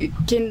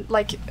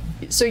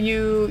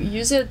you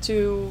use it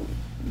to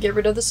get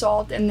rid of the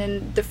salt, and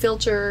then the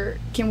filter.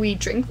 Can we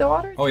drink the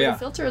water? Oh, through yeah. The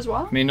filter as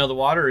well. I mean, no, the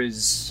water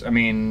is. I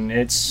mean,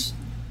 it's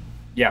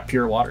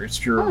pure water. It's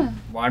pure. Oh.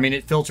 Well, I mean,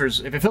 it filters.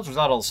 If it filters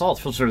out all the salt,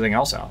 it filters everything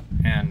else out.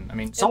 And I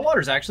mean, salt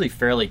water is actually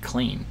fairly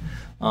clean.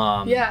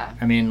 Yeah.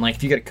 I mean, like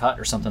if you get a cut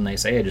or something, they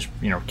say just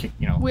kick.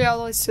 We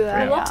always do that.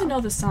 Yeah. I'd love to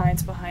know the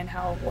science behind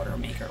how a water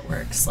maker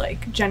works.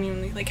 Like,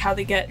 genuinely, like how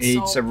they get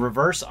It's salt. a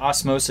reverse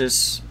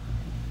osmosis,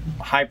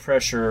 high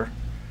pressure.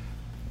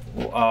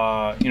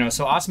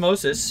 So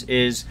osmosis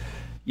is,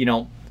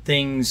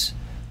 things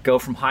go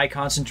from high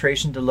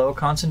concentration to low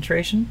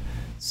concentration.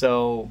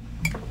 So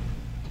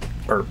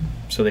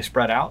they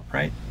spread out,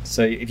 right?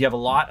 So if you have a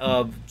lot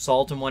of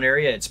salt in one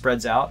area, it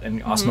spreads out,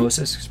 and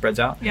osmosis spreads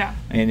out. Yeah.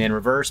 And then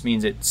reverse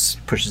means it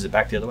pushes it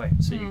back the other way.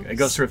 So it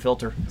goes through a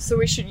filter. So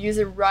we should use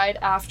it right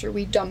after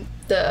we dump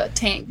the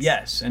tanks.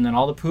 Yes, and then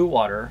all the poo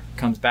water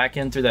comes back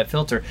in through that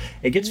filter.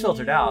 It gets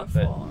filtered out,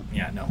 but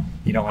yeah, no,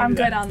 you don't want I'm to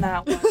do good that. on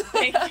that one.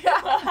 Thank you.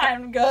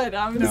 I'm good.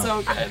 I'm No.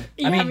 so good.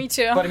 Yeah, me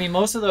too. But I mean,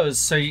 most of those.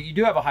 So you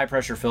do have a high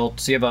pressure filter.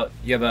 So you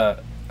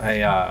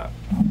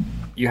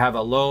have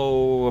a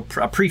low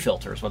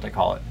pre-filter is what they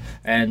call it,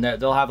 and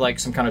they'll have like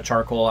some kind of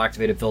charcoal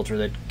activated filter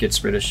that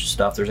gets rid of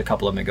stuff. There's a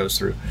couple of them it goes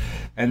through,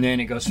 and then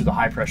it goes through the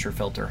high pressure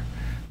filter.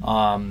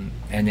 And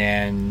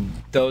then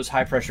those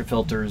high pressure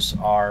filters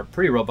are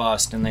pretty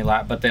robust, and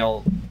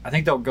I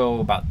think they'll go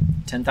about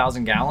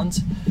 10,000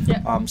 gallons.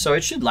 Yeah. So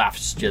it should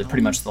last you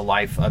pretty much the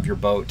life of your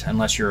boat,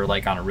 unless you're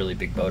like on a really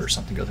big boat or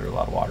something, go through a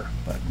lot of water.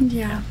 But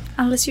Yeah.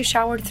 Unless you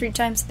showered 3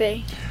 times a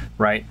day.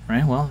 right.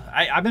 Well,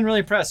 I've been really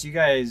impressed. You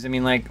guys, I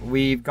mean, like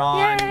we've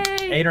gone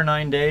Yay! 8 or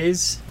 9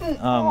 days.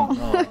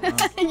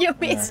 You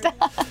missed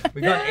out.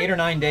 We've gone 8 or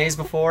 9 days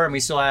before, and we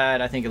still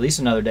had, I think, at least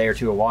another day or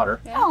 2 of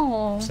water.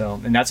 Oh. So,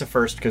 and that's a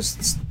first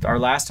because our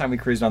last time we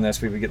cruised on this,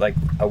 we would get like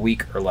a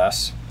week or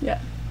less. Yeah.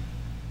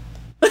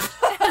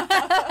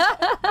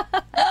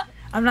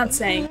 I'm not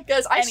saying.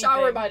 Guys, I anything.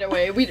 shower, by the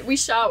way. We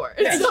shower.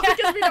 It's not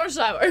because we don't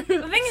shower.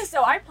 The thing is,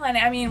 though, I plan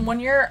it. I mean,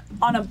 when you're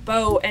on a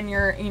boat and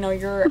you're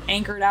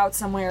anchored out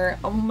somewhere,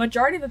 a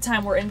majority of the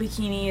time we're in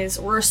bikinis,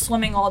 we're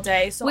swimming all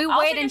day. So We I'll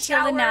wait take a until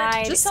the shower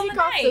night. Just until take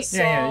the off the night.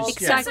 salt. Yeah,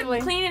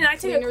 Exactly. Clean and I take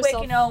Clean a quick,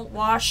 yourself.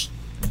 wash,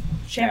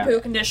 shampoo, Yeah.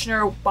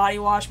 conditioner, body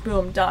wash,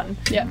 boom, done.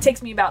 Yeah. It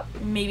takes me about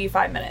maybe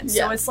 5 minutes.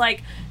 So Yeah. it's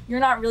like you're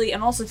not really,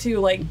 and also too,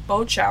 like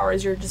boat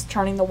showers, you're just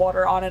turning the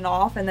water on and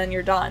off and then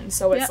you're done.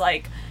 So it's Yeah.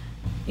 like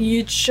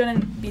you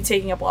shouldn't be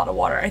taking up a lot of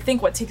water. I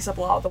think what takes up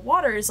a lot of the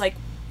water is like,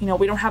 you know,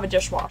 we don't have a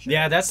dishwasher.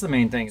 Yeah, that's the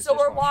main thing. is So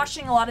we're dishwasher.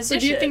 washing a lot of So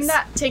dishes. do you think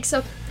that takes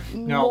up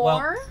No, well-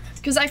 more?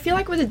 Because I feel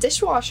like with a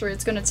dishwasher,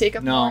 it's gonna take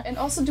up No. more. And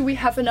also, do we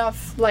have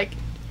enough? Like,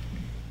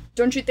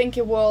 don't you think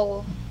it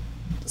will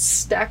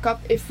stack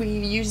up if we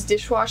use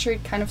dishwasher?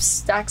 It kind of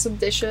stacks up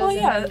dishes. Well, and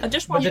yeah, then- a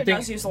dishwasher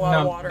does use a lot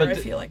of water, I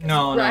feel like.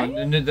 No, Right?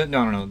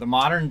 no. The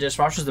modern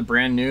dishwashers, the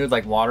brand new,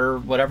 like water,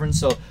 whatever. And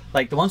so,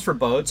 like the ones for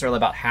boats are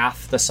about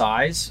half the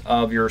size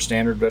of your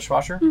standard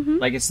dishwasher.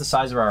 Like it's the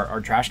size of our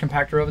trash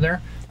compactor over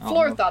there. I don't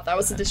Flora know. thought that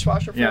was a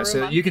dishwasher for Yeah, a so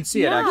room. you can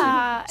see it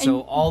Yeah, actually. So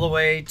all the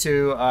way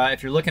to,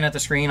 if you're looking at the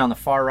screen on the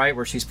far right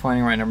where she's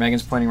pointing right now,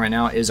 Megan's pointing right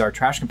now, is our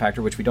trash compactor,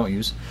 which we don't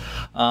use.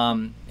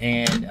 And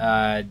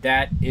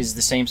that is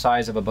the same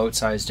size of a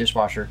boat-sized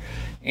dishwasher.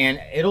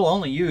 And it'll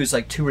only use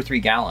like 2 or 3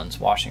 gallons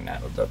washing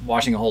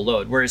washing a whole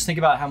load. Whereas think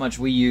about how much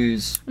we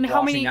use And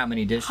washing that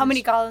many dishes. How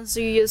many gallons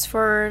do you use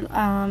for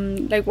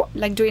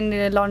like doing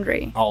the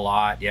laundry? A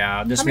lot,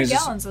 yeah. This How many means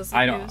this- gallons does it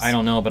I use?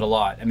 don't know, but a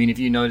lot. I mean, if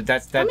you know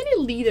that How many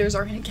liters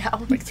are in a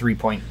gallon? like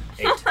 3.8,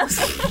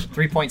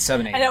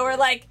 3.78. I know we're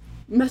like,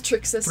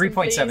 Metric system.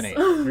 3.78,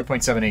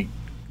 3.78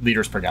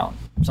 liters per gallon,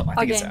 something.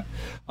 I think it's Okay.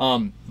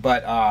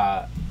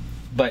 that.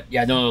 But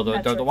yeah, no, the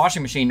Metrics.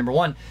 washing machine. Number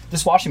one,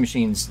 this washing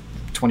machine's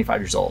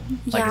 25 years old.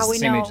 Like Yeah, it's the we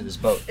same know. age of this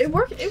boat. It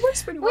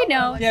works pretty well. We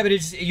know. Like, Yeah, but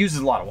it uses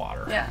a lot of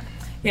water. yeah.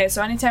 yeah,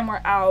 so anytime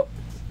we're out,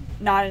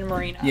 not in a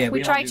marina. Yeah,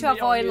 We don't try do- to we don't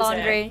avoid use it.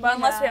 laundry. But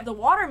unless Yeah. we have the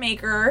water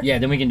maker, Yeah,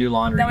 then we can do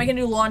laundry. then we can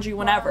do laundry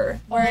whenever.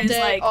 Whereas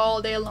like,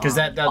 all day long. because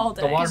that all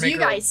the day. water 'Cause maker. you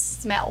guys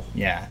smell.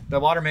 Yeah, the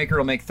water maker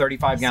will make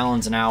 35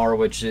 gallons an hour,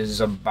 which is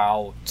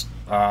about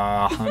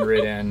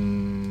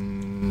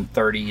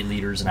 130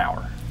 liters an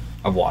hour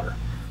of water,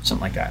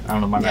 something like that. I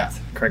don't know my Yeah.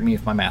 math. Correct me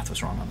if my math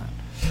was wrong on that.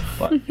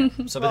 But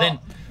but then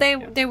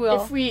They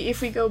will.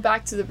 If we go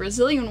back to the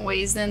Brazilian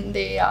ways, then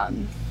they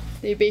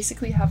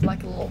basically have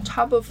like a little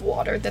tub of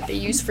water that they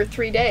use for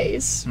 3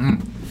 days,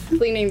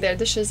 cleaning their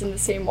dishes in the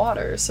same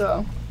water.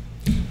 So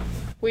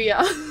we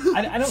I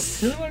don't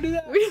really want to do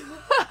that.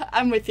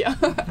 I'm with you. I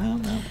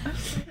don't know.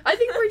 I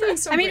think we're doing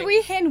so I mean, great.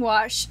 we hand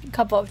wash a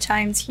couple of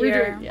times We're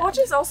here. doing- yeah. which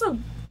is also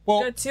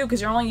Well, good too,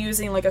 because you're only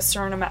using like a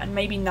certain amount, and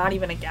maybe not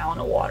even a gallon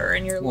of water,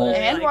 and you're Well-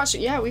 literally hand like,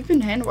 washing. Yeah, we've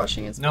been hand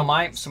washing as no,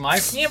 my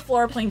me and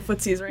Flora playing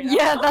footsies right now.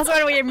 Yeah, that's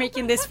why we are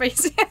making this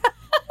face.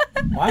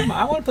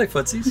 I want to play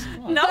footsies.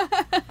 No,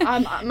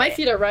 my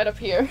feet are right up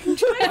here.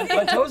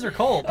 My toes are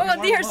cold.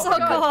 Oh, they are so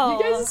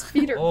cold. You guys'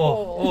 feet are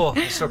cold.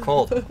 Oh, it's so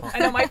cold. I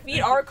know my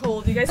feet are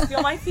cold. Do you guys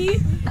feel my feet?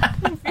 I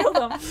can feel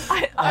them. Let's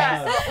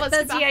That's get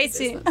the back to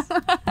icing.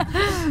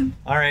 business.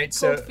 All right,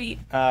 so Cold feet.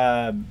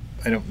 I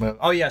don't know.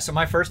 Oh yeah, so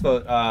my first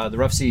boat, the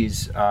Rough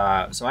Seas.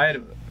 So I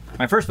had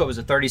my first boat was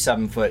a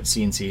 37-foot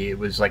CNC. It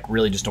was like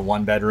really just a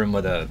 1-bedroom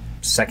with a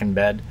second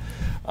bed,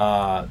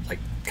 like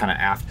kind of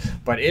aft.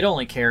 But it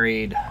only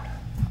carried,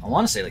 I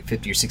want to say like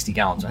 50 or 60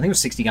 gallons. I think it was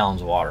 60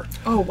 gallons of water.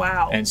 Oh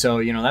wow. And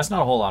so, that's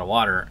not a whole lot of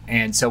water.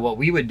 And so what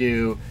we would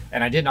do,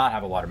 and I did not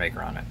have a water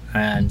maker on it.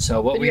 And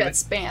so what But we you would, had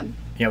Spam.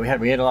 yeah, we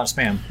had a lot of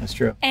Spam. That's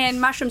true. And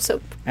mushroom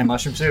soup. And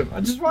mushroom soup.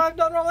 Just why I've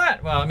done all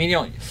that. Well, I mean,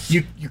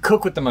 you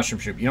cook with the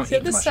mushroom soup. You don't So eat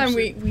the this mushroom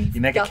time soup. we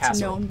you make a got to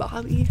casserole. know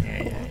Bobby.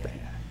 Yeah.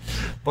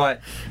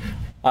 But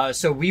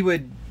so we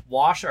would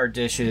wash our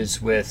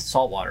dishes with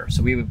salt water.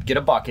 So we would get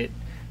a bucket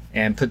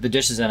and put the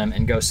dishes in them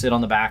and go sit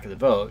on the back of the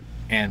boat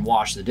and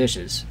wash the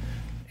dishes,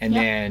 and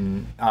Yeah.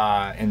 then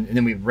and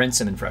then we rinse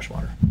them in fresh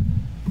water,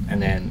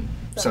 and then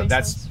That so makes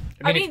that's. sense.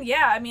 I mean,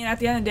 yeah. I mean, at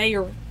the end of the day,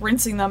 you're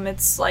rincing them.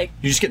 It's like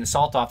you're just getting the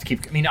salt off to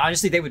keep. I mean,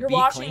 honestly, they would you're be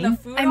washing clean. the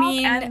food I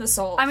mean, off and the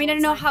salt. I mean, so I don't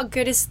it's know like- how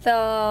good is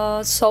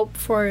the soap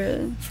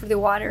for the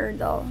water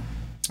though.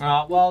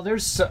 Well,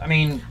 there's. I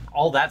mean,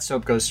 all that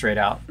soap goes straight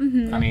out.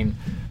 Mm-hmm. I mean,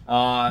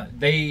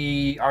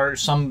 they are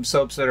some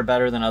soaps that are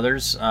better than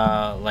others.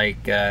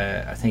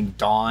 I think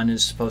Dawn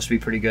is supposed to be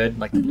pretty good.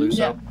 Like the blue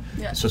soap,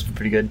 Yeah. it's supposed to be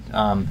pretty good.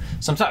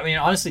 Sometimes, I mean,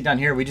 honestly, down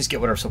here we just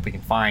get whatever soap we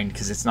can find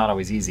because it's not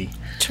always easy.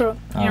 True.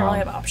 you don't really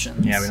have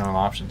options. Yeah, we don't have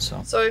options.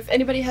 So So if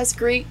anybody has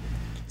great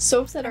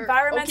soaps that are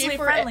Environmentally okay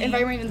for friendly.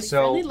 environmentally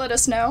So- friendly, let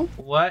us know.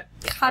 what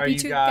are Happy you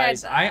to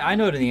guys? get I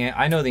know the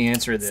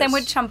answer to this. Same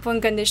with shampoo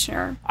and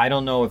conditioner. I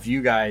don't know if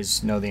you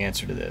guys know the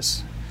answer to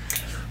this.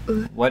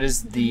 What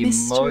is the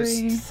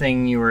Mystery. most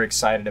thing you were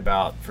excited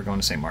about for going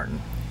to St. Martin?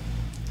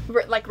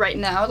 Like right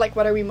now, like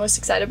what are we most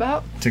excited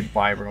about? To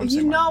why we're going to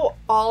You St. Martin? know,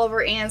 all of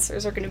our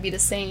answers are going to be the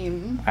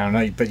same. I don't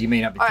know, but you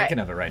may not be All thinking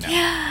right. of it right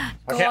now.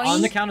 Okay, Going-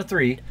 on the count of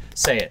 3,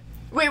 say it.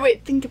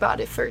 Wait, think about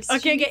it first.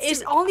 Okay,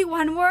 is only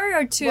one word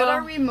or two? What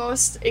are we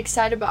most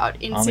excited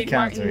about in On the St.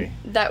 count of Martin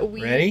that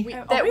we Ready? we-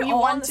 Are that we we all on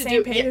want the to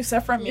same do? page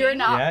except for me? You're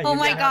not. Yeah, Oh you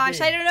my got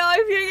gosh, me. I don't know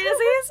if you're gonna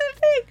say the same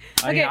thing.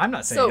 I mean, I'm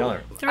not saying So- the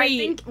other. 3. I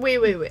think.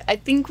 Wait. I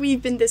think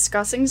we've been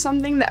discussing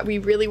something that we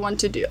really want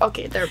to do.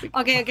 Okay, there we go.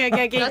 Okay,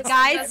 That's-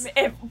 guys.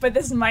 But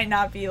this might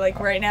not be like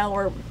right now.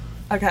 We're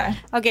Okay.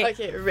 Okay.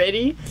 Okay,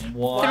 ready?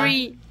 1,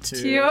 3,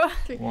 2.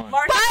 1.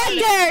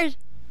 Panda!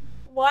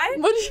 What?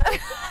 What did you,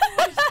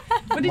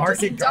 what did you Market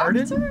say,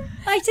 Garden? doctor?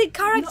 I said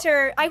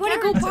character. I want to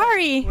go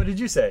party. What did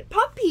you say?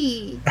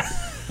 Puppy.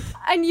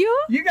 And you?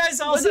 You guys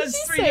all What said did you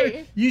 3 say?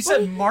 different. You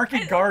said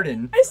Market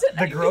Garden. I said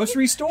The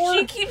grocery store?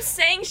 She keeps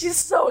saying she's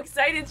so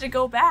excited to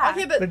go back.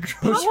 Okay, but The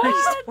grocery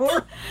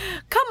store?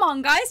 Come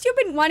on, guys. You've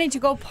been wanting to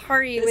go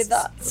party with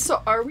us.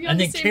 So are we on And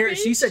the then same page?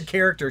 she said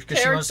characters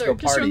because she wants to go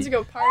Character, 'cause she wants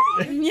party.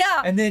 to go party.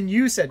 Yeah. And then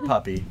you said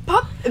puppy.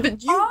 But you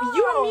and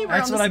me were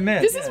That's on what the I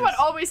meant, This yes. is what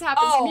always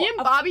happens. Oh, Me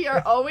and Bobby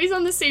are always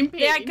on the same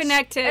page. They are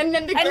connected. And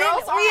then the And then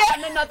girls we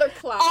are on another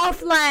class.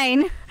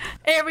 Offline.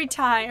 Every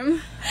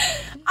time.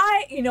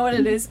 You know what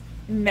it is?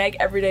 Meg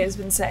every day has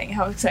been saying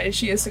how excited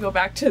she is to go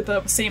back to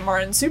the St.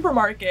 Martin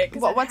supermarket.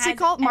 'Cause What's it has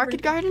called?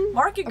 Market everything. Garden?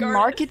 Market A Garden.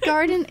 Market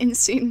Garden in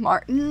St.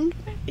 Martin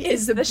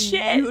is a the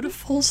shit.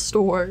 beautiful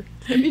store.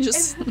 Let me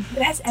just It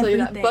has tell you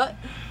everything. that. But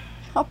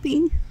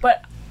puppy.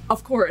 But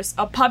of course,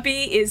 a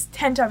puppy is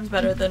 10 times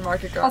better than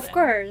Market Garden. Of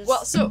course.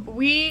 Well, so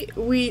we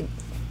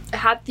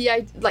had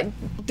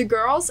the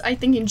girls, I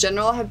think in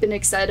general, have been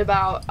excited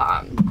about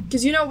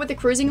because with the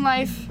cruising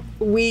life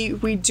we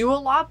do a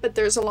lot, but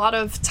there's a lot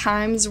of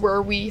times where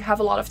we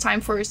have a lot of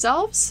time for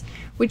ourselves,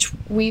 which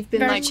we've been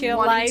Very like chill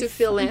wanting to life.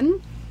 fill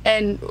in,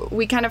 and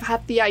we kind of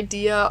had the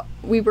idea.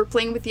 We were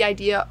playing with the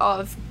idea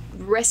of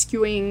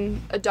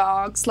rescuing a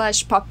dog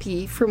 /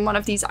 puppy from one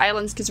of these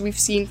islands because we've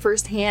seen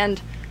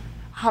firsthand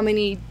how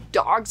many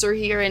dogs are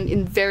here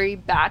in very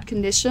bad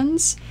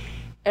conditions.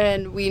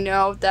 And we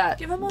know that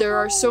Give 'em a there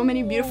are so many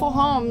home. beautiful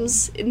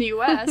homes in the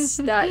U.S.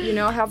 that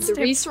have the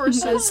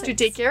resources to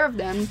take care of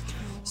them.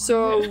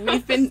 So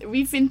we've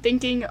been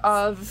thinking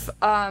of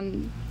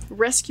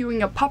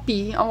rescuing a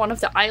puppy on one of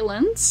the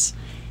islands,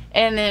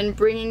 and then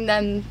bringing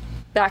them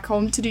back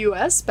to the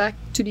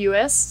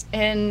U.S.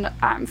 and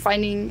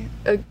finding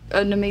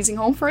an amazing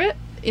home for it.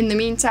 In the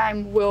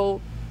meantime,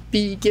 we'll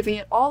be giving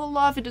it all the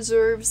love it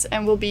deserves,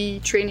 and we'll be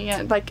training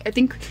it. Like, I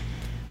think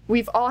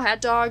we've all had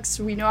dogs.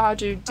 We know how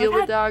to deal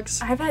with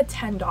dogs. I've had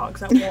 10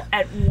 dogs at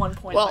one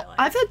point in my Well, life.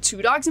 I've had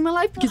 2 dogs in my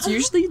life because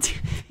usually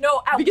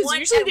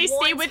they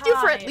stay with you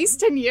for at least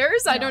 10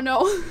 years. I don't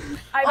know.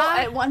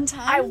 at one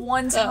time. At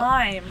one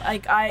time,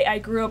 like I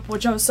grew up,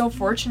 which I was so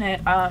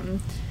fortunate.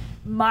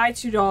 My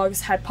 2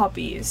 dogs had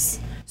puppies,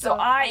 so Oh,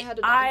 I had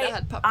a dog that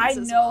had puppies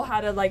as know well. how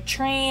to like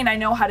train. I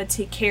know how to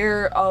take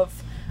care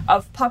of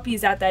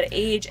puppies at that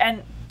age,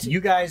 and You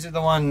guys are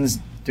the ones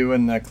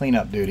doing the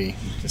cleanup duty.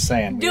 Just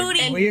saying.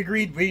 Duty. We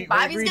agreed. We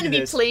Bobby's agreed gonna to be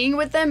this. playing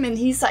with them, and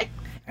he's like,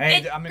 Hey,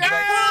 I'm gonna be like,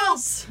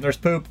 girls! there's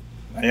poop.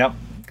 Yep,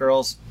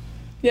 girls.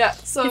 Yeah,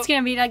 so it's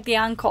gonna be like the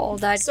uncle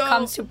that So-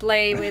 comes to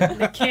play with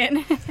the kid.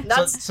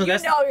 that's So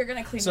that's you're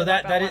gonna clean. so them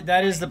that up that at is, one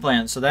that is the point.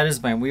 plan. So that is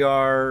the plan. We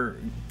are,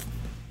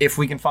 if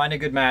we can find a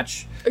good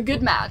match, a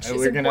good match. It's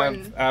we're gonna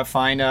important.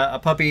 find a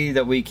puppy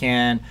that we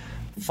can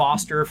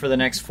foster for the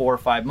next 4 or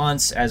 5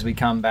 months as we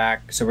come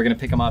back. So we're gonna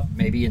pick him up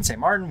maybe in St.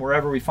 Martin,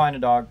 wherever we find a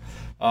dog,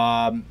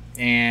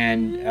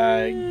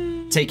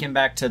 and take him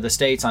back to the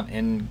States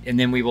and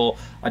then we will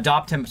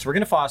adopt him. So we're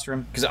gonna foster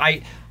him because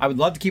I would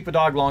love to keep a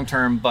dog long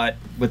term, but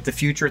with the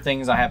future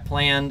things I have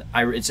planned,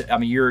 I'm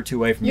a year or 2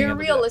 away from being You're able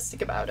to do that.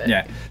 realistic about it.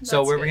 Yeah. So That's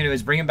what we're good. gonna do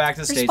is bring him back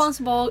to the States.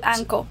 Responsible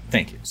uncle.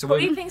 Thank you. So Who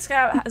do you think's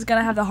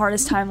gonna have the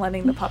hardest time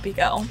letting the puppy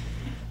go?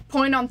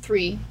 Point on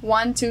 3.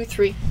 1, 2,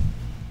 3.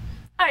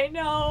 I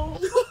know.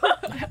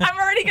 I'm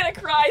already gonna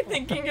cry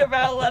thinking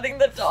about letting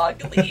the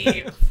dog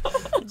leave.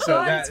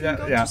 So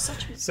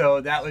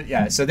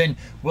So then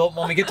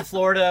when we get to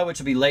Florida, which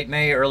will be late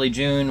May, early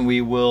June, we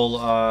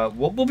will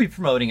we'll be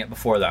promoting it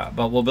before that,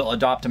 but we'll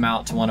adopt them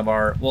out to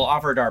we'll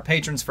offer it to our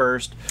patrons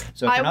first.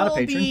 So if I you're not a will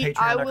patron, be-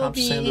 I will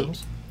patreon.com/Sam be-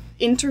 Doodles.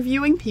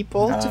 Interviewing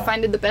people to Ah.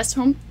 find it the best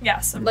home.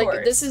 Yes, of Like,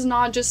 course. this is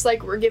not just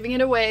like we're giving it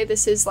away.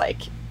 This is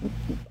like,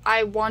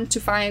 I want to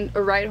find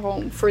a right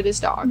home for this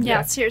dog.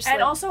 Yeah, seriously.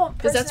 And also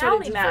that's what it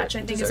personality match, I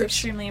think, is deserves.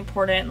 extremely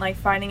important. Like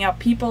finding out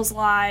people's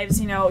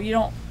lives. You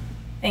don't.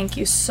 Thank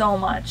you so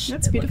much.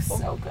 That's It beautiful.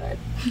 Looks so good.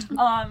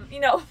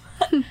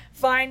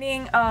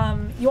 Finding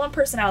you want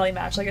personality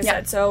match, like I Yeah.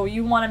 said. So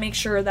you want to make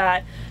sure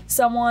that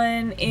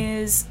someone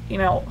is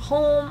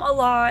home a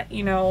lot.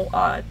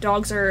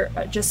 Dogs are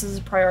just as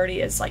a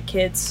priority as like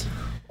kids.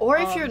 Or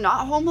if you're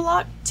not home a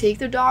lot, take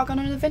the dog on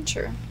an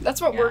adventure.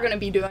 That's what we're Yeah. gonna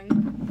be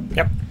doing.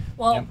 Yep.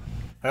 Well, Yep.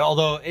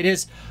 Although it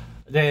is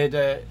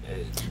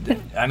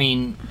I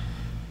mean,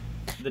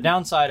 the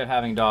downside of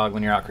having a dog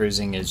when you're out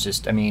cruising is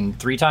just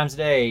 3 times a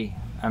day.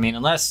 I mean,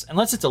 unless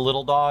it's a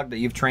little dog that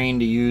you've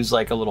trained to use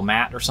like a little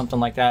mat or something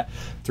like that,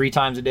 3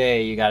 times a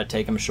day you got to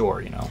take him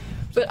ashore.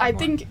 But I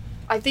think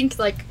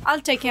like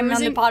I'll take him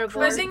on the Cruising- paddleboard.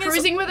 cruising is-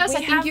 cruising with us, we I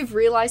think have- you've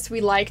realized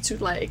we like to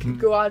like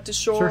go out to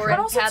shore Sure, sure. and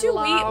but also paddle too,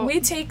 out. we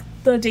take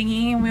the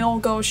dinghy and we'll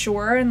go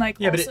ashore and like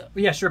Yeah,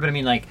 also, sure. But I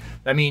mean, like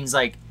that means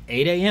like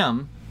 8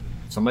 a.m.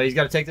 Somebody's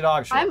got to take the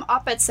dog. Sure. I'm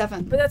up at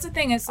 7. But that's the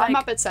thing. It's like I'm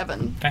up at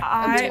 7.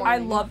 I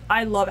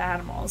love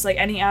animals. Like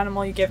any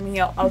animal you give me,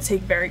 I'll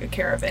take very good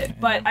care of it.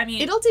 But I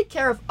mean, It'll take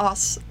care of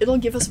us. It'll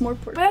give us more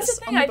purpose. but that's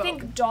the thing. I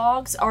think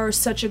dogs are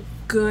such a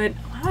good.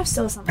 Why do I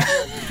still something?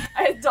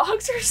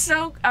 Dogs are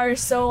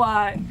so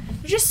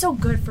they're just so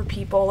good for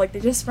people. Like they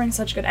just bring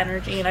such good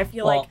energy, and I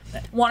feel like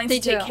wanting to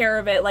take care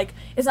of it. Like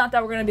it's not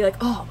that we're gonna be like,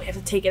 oh, we have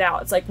to take it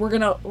out. It's like we're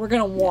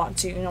gonna want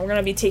to. We're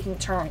gonna be taking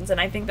turns,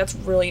 and I think that's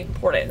really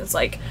important. It's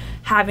like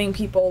having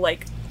people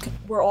like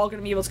we're all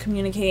gonna be able to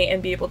communicate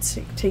and be able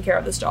to take care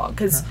of this dog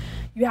because.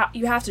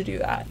 You have to do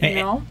that, you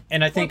know?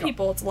 And I think for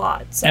people it's a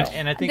lot. So.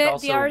 And I think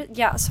also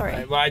yeah,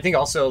 sorry. Well, I think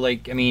also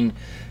like I mean,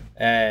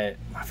 I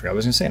forgot what I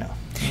was gonna say now.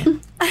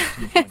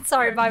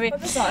 Sorry, Bobby.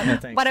 Put this on. No,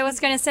 thanks. What I was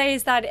gonna say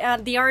is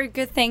that the other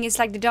good thing is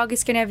like the dog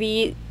is gonna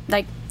be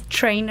like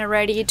trained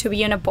already to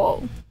be in a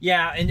bowl.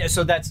 Yeah, and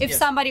so that's If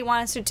somebody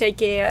wants to take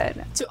it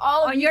to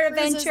all of on you your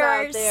cruisers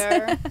out adventures.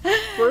 there,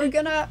 we're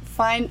gonna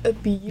find a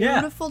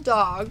beautiful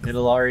dog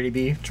it'll already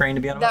be trained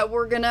to be on a that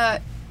we're gonna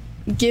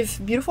give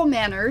beautiful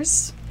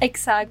manners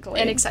Exactly.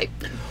 and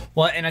excitement.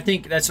 Well, and I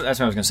think that's what I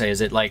was gonna say. Is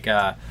it like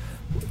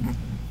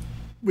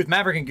with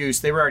Maverick and Goose,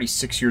 they were already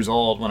 6 years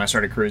old when I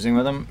started cruising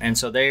with them, and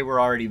so they were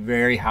already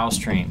very house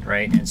trained,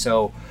 right? And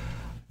so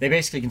they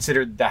basically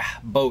considered the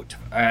boat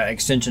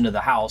extension of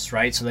the house,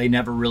 right? So they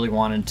never really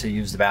wanted to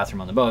use the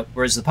bathroom on the boat.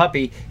 Whereas the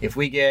puppy, if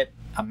we get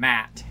a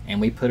mat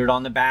and we put it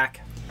on the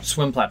back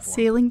swim platform.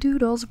 Sailing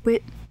doodles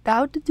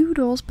without the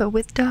doodles, but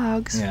with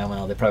dogs. Yeah,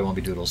 well, they probably won't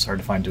be doodles. Hard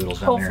to find doodles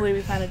down Hopefully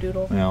there. we find a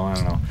doodle. No, I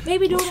don't know.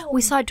 Maybe doodle.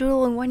 We saw a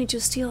doodle and wanted to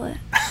steal it.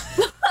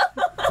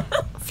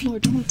 Floor,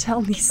 don't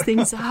tell these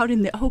things out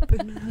in the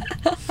open.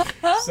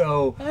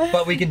 So,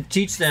 but we can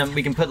teach them.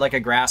 We can put like a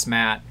grass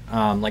mat,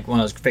 like one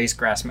of those face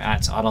grass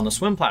mats, out on the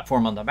swim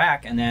platform on the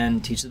back, and then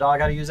teach the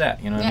dog how to use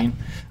that. You know what I mean?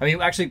 I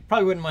mean, actually,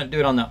 probably wouldn't want to do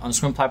it on the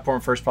swim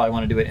platform first. Probably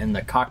want to do it in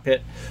the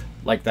cockpit,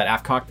 like that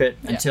aft cockpit,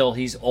 until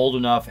he's old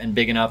enough and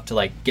big enough to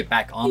like get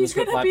back on the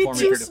swim platform He's gonna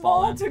be too to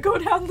fall small in. to go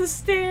down the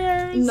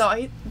stairs.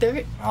 No,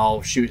 they're.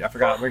 Oh shoot! I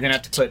forgot. We're gonna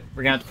have to put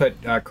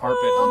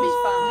carpet. It'll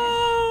be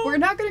fine. We're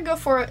not gonna go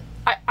for.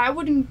 I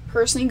wouldn't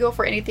personally go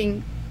for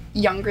anything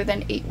younger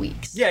than 8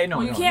 weeks. Yeah, no,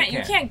 Well, you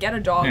can't get a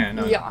dog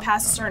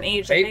past a certain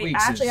age. 8 They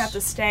weeks actually is- have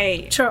to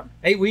stay. Sure.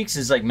 8 weeks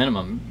is like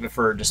minimum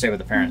to stay with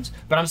the parents.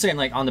 But I'm saying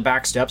like on the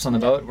back steps on the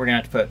boat, we're gonna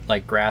have to put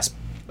like carpet,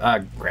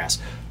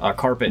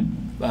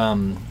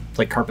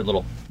 like carpet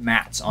little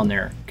mats on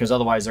there because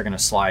otherwise they're gonna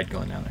slide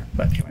going down there.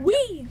 But anyway.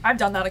 Wee! I've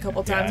done that a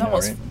couple Yeah, I times. know,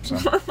 Almost.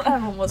 right? So-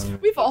 I've almost.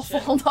 We've all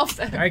fallen off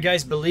there. All right,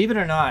 guys, believe it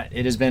or not,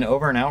 it has been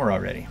over an hour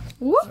already.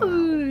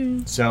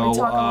 Woo! So, We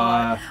talk a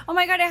lot. Oh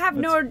my god, I have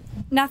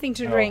nothing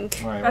to drink.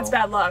 all right, That's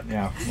well, bad luck.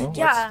 Yeah. Well,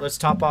 Yeah. Let's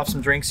top off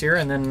some drinks here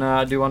and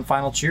then do one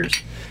final cheers.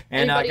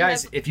 And Anybody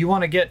guys, have- if you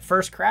want to get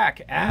first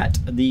crack at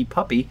the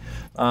puppy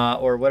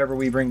or whatever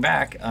we bring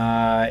back,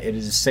 it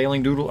is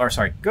Sailing Doodle. Or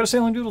sorry, go to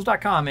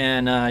sailingdoodles.com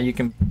and you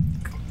can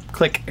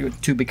click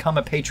to become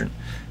a patron.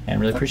 And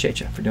really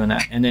appreciate you for doing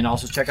that. And then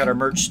also check out our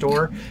merch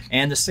store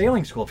and the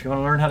sailing school if you want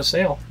to learn how to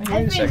sail. Hey,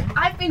 wait a second.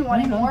 I've been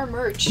wanting more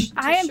merch. to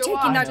I am show taking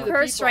off that to the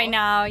course people. right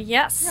now.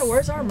 Yes. Yeah,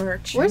 where's our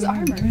merch? Where's our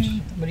merch?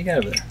 What do you got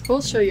over there?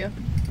 We'll show you.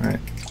 All right.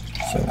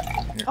 So,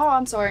 Oh,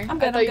 I'm sorry. I'm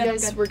good, I thought I'm you good, I'm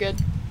guys good. were good.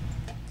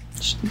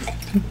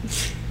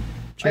 cheers.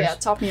 Oh yeah,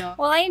 top me off.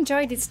 Well, I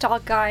enjoyed this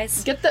talk, guys.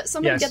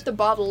 Somebody Yes. get the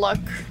bottle luck.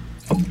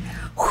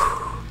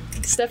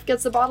 Steph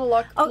gets the bottle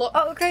luck.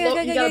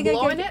 Okay. You gotta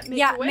blow in it. Make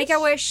yeah, a wish, make a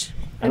wish.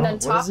 and then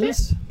What top is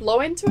this? it. Blow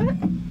into it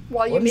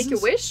while you What is make a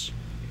this? wish,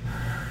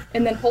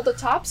 and then hold the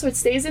top so it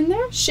stays in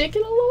there. Shake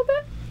it a little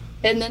bit,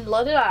 and then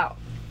let it out.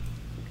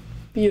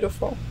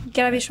 Beautiful. You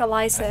gotta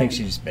visualize it. I think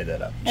she just made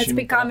that up. It's She-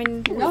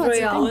 becoming No, it's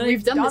real. okay.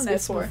 We've done this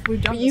this before. We've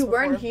done But this you before.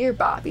 weren't here,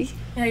 Bobby.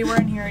 Yeah, you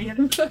weren't here.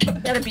 You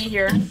gotta be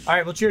here. All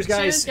right, well, cheers, guys.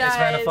 Cheers, It's been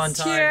a guys. fun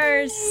time.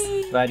 Cheers.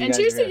 Glad you And guys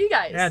cheers are to here. you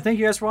guys. Yeah, thank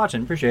you guys for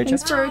watching. Appreciate you.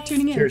 Thanks for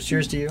tuning in.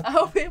 Cheers to you. I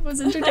hope it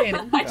was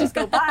entertaining. I just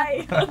go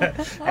bye.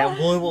 And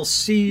we will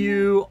see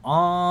you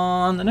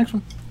on the next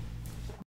one.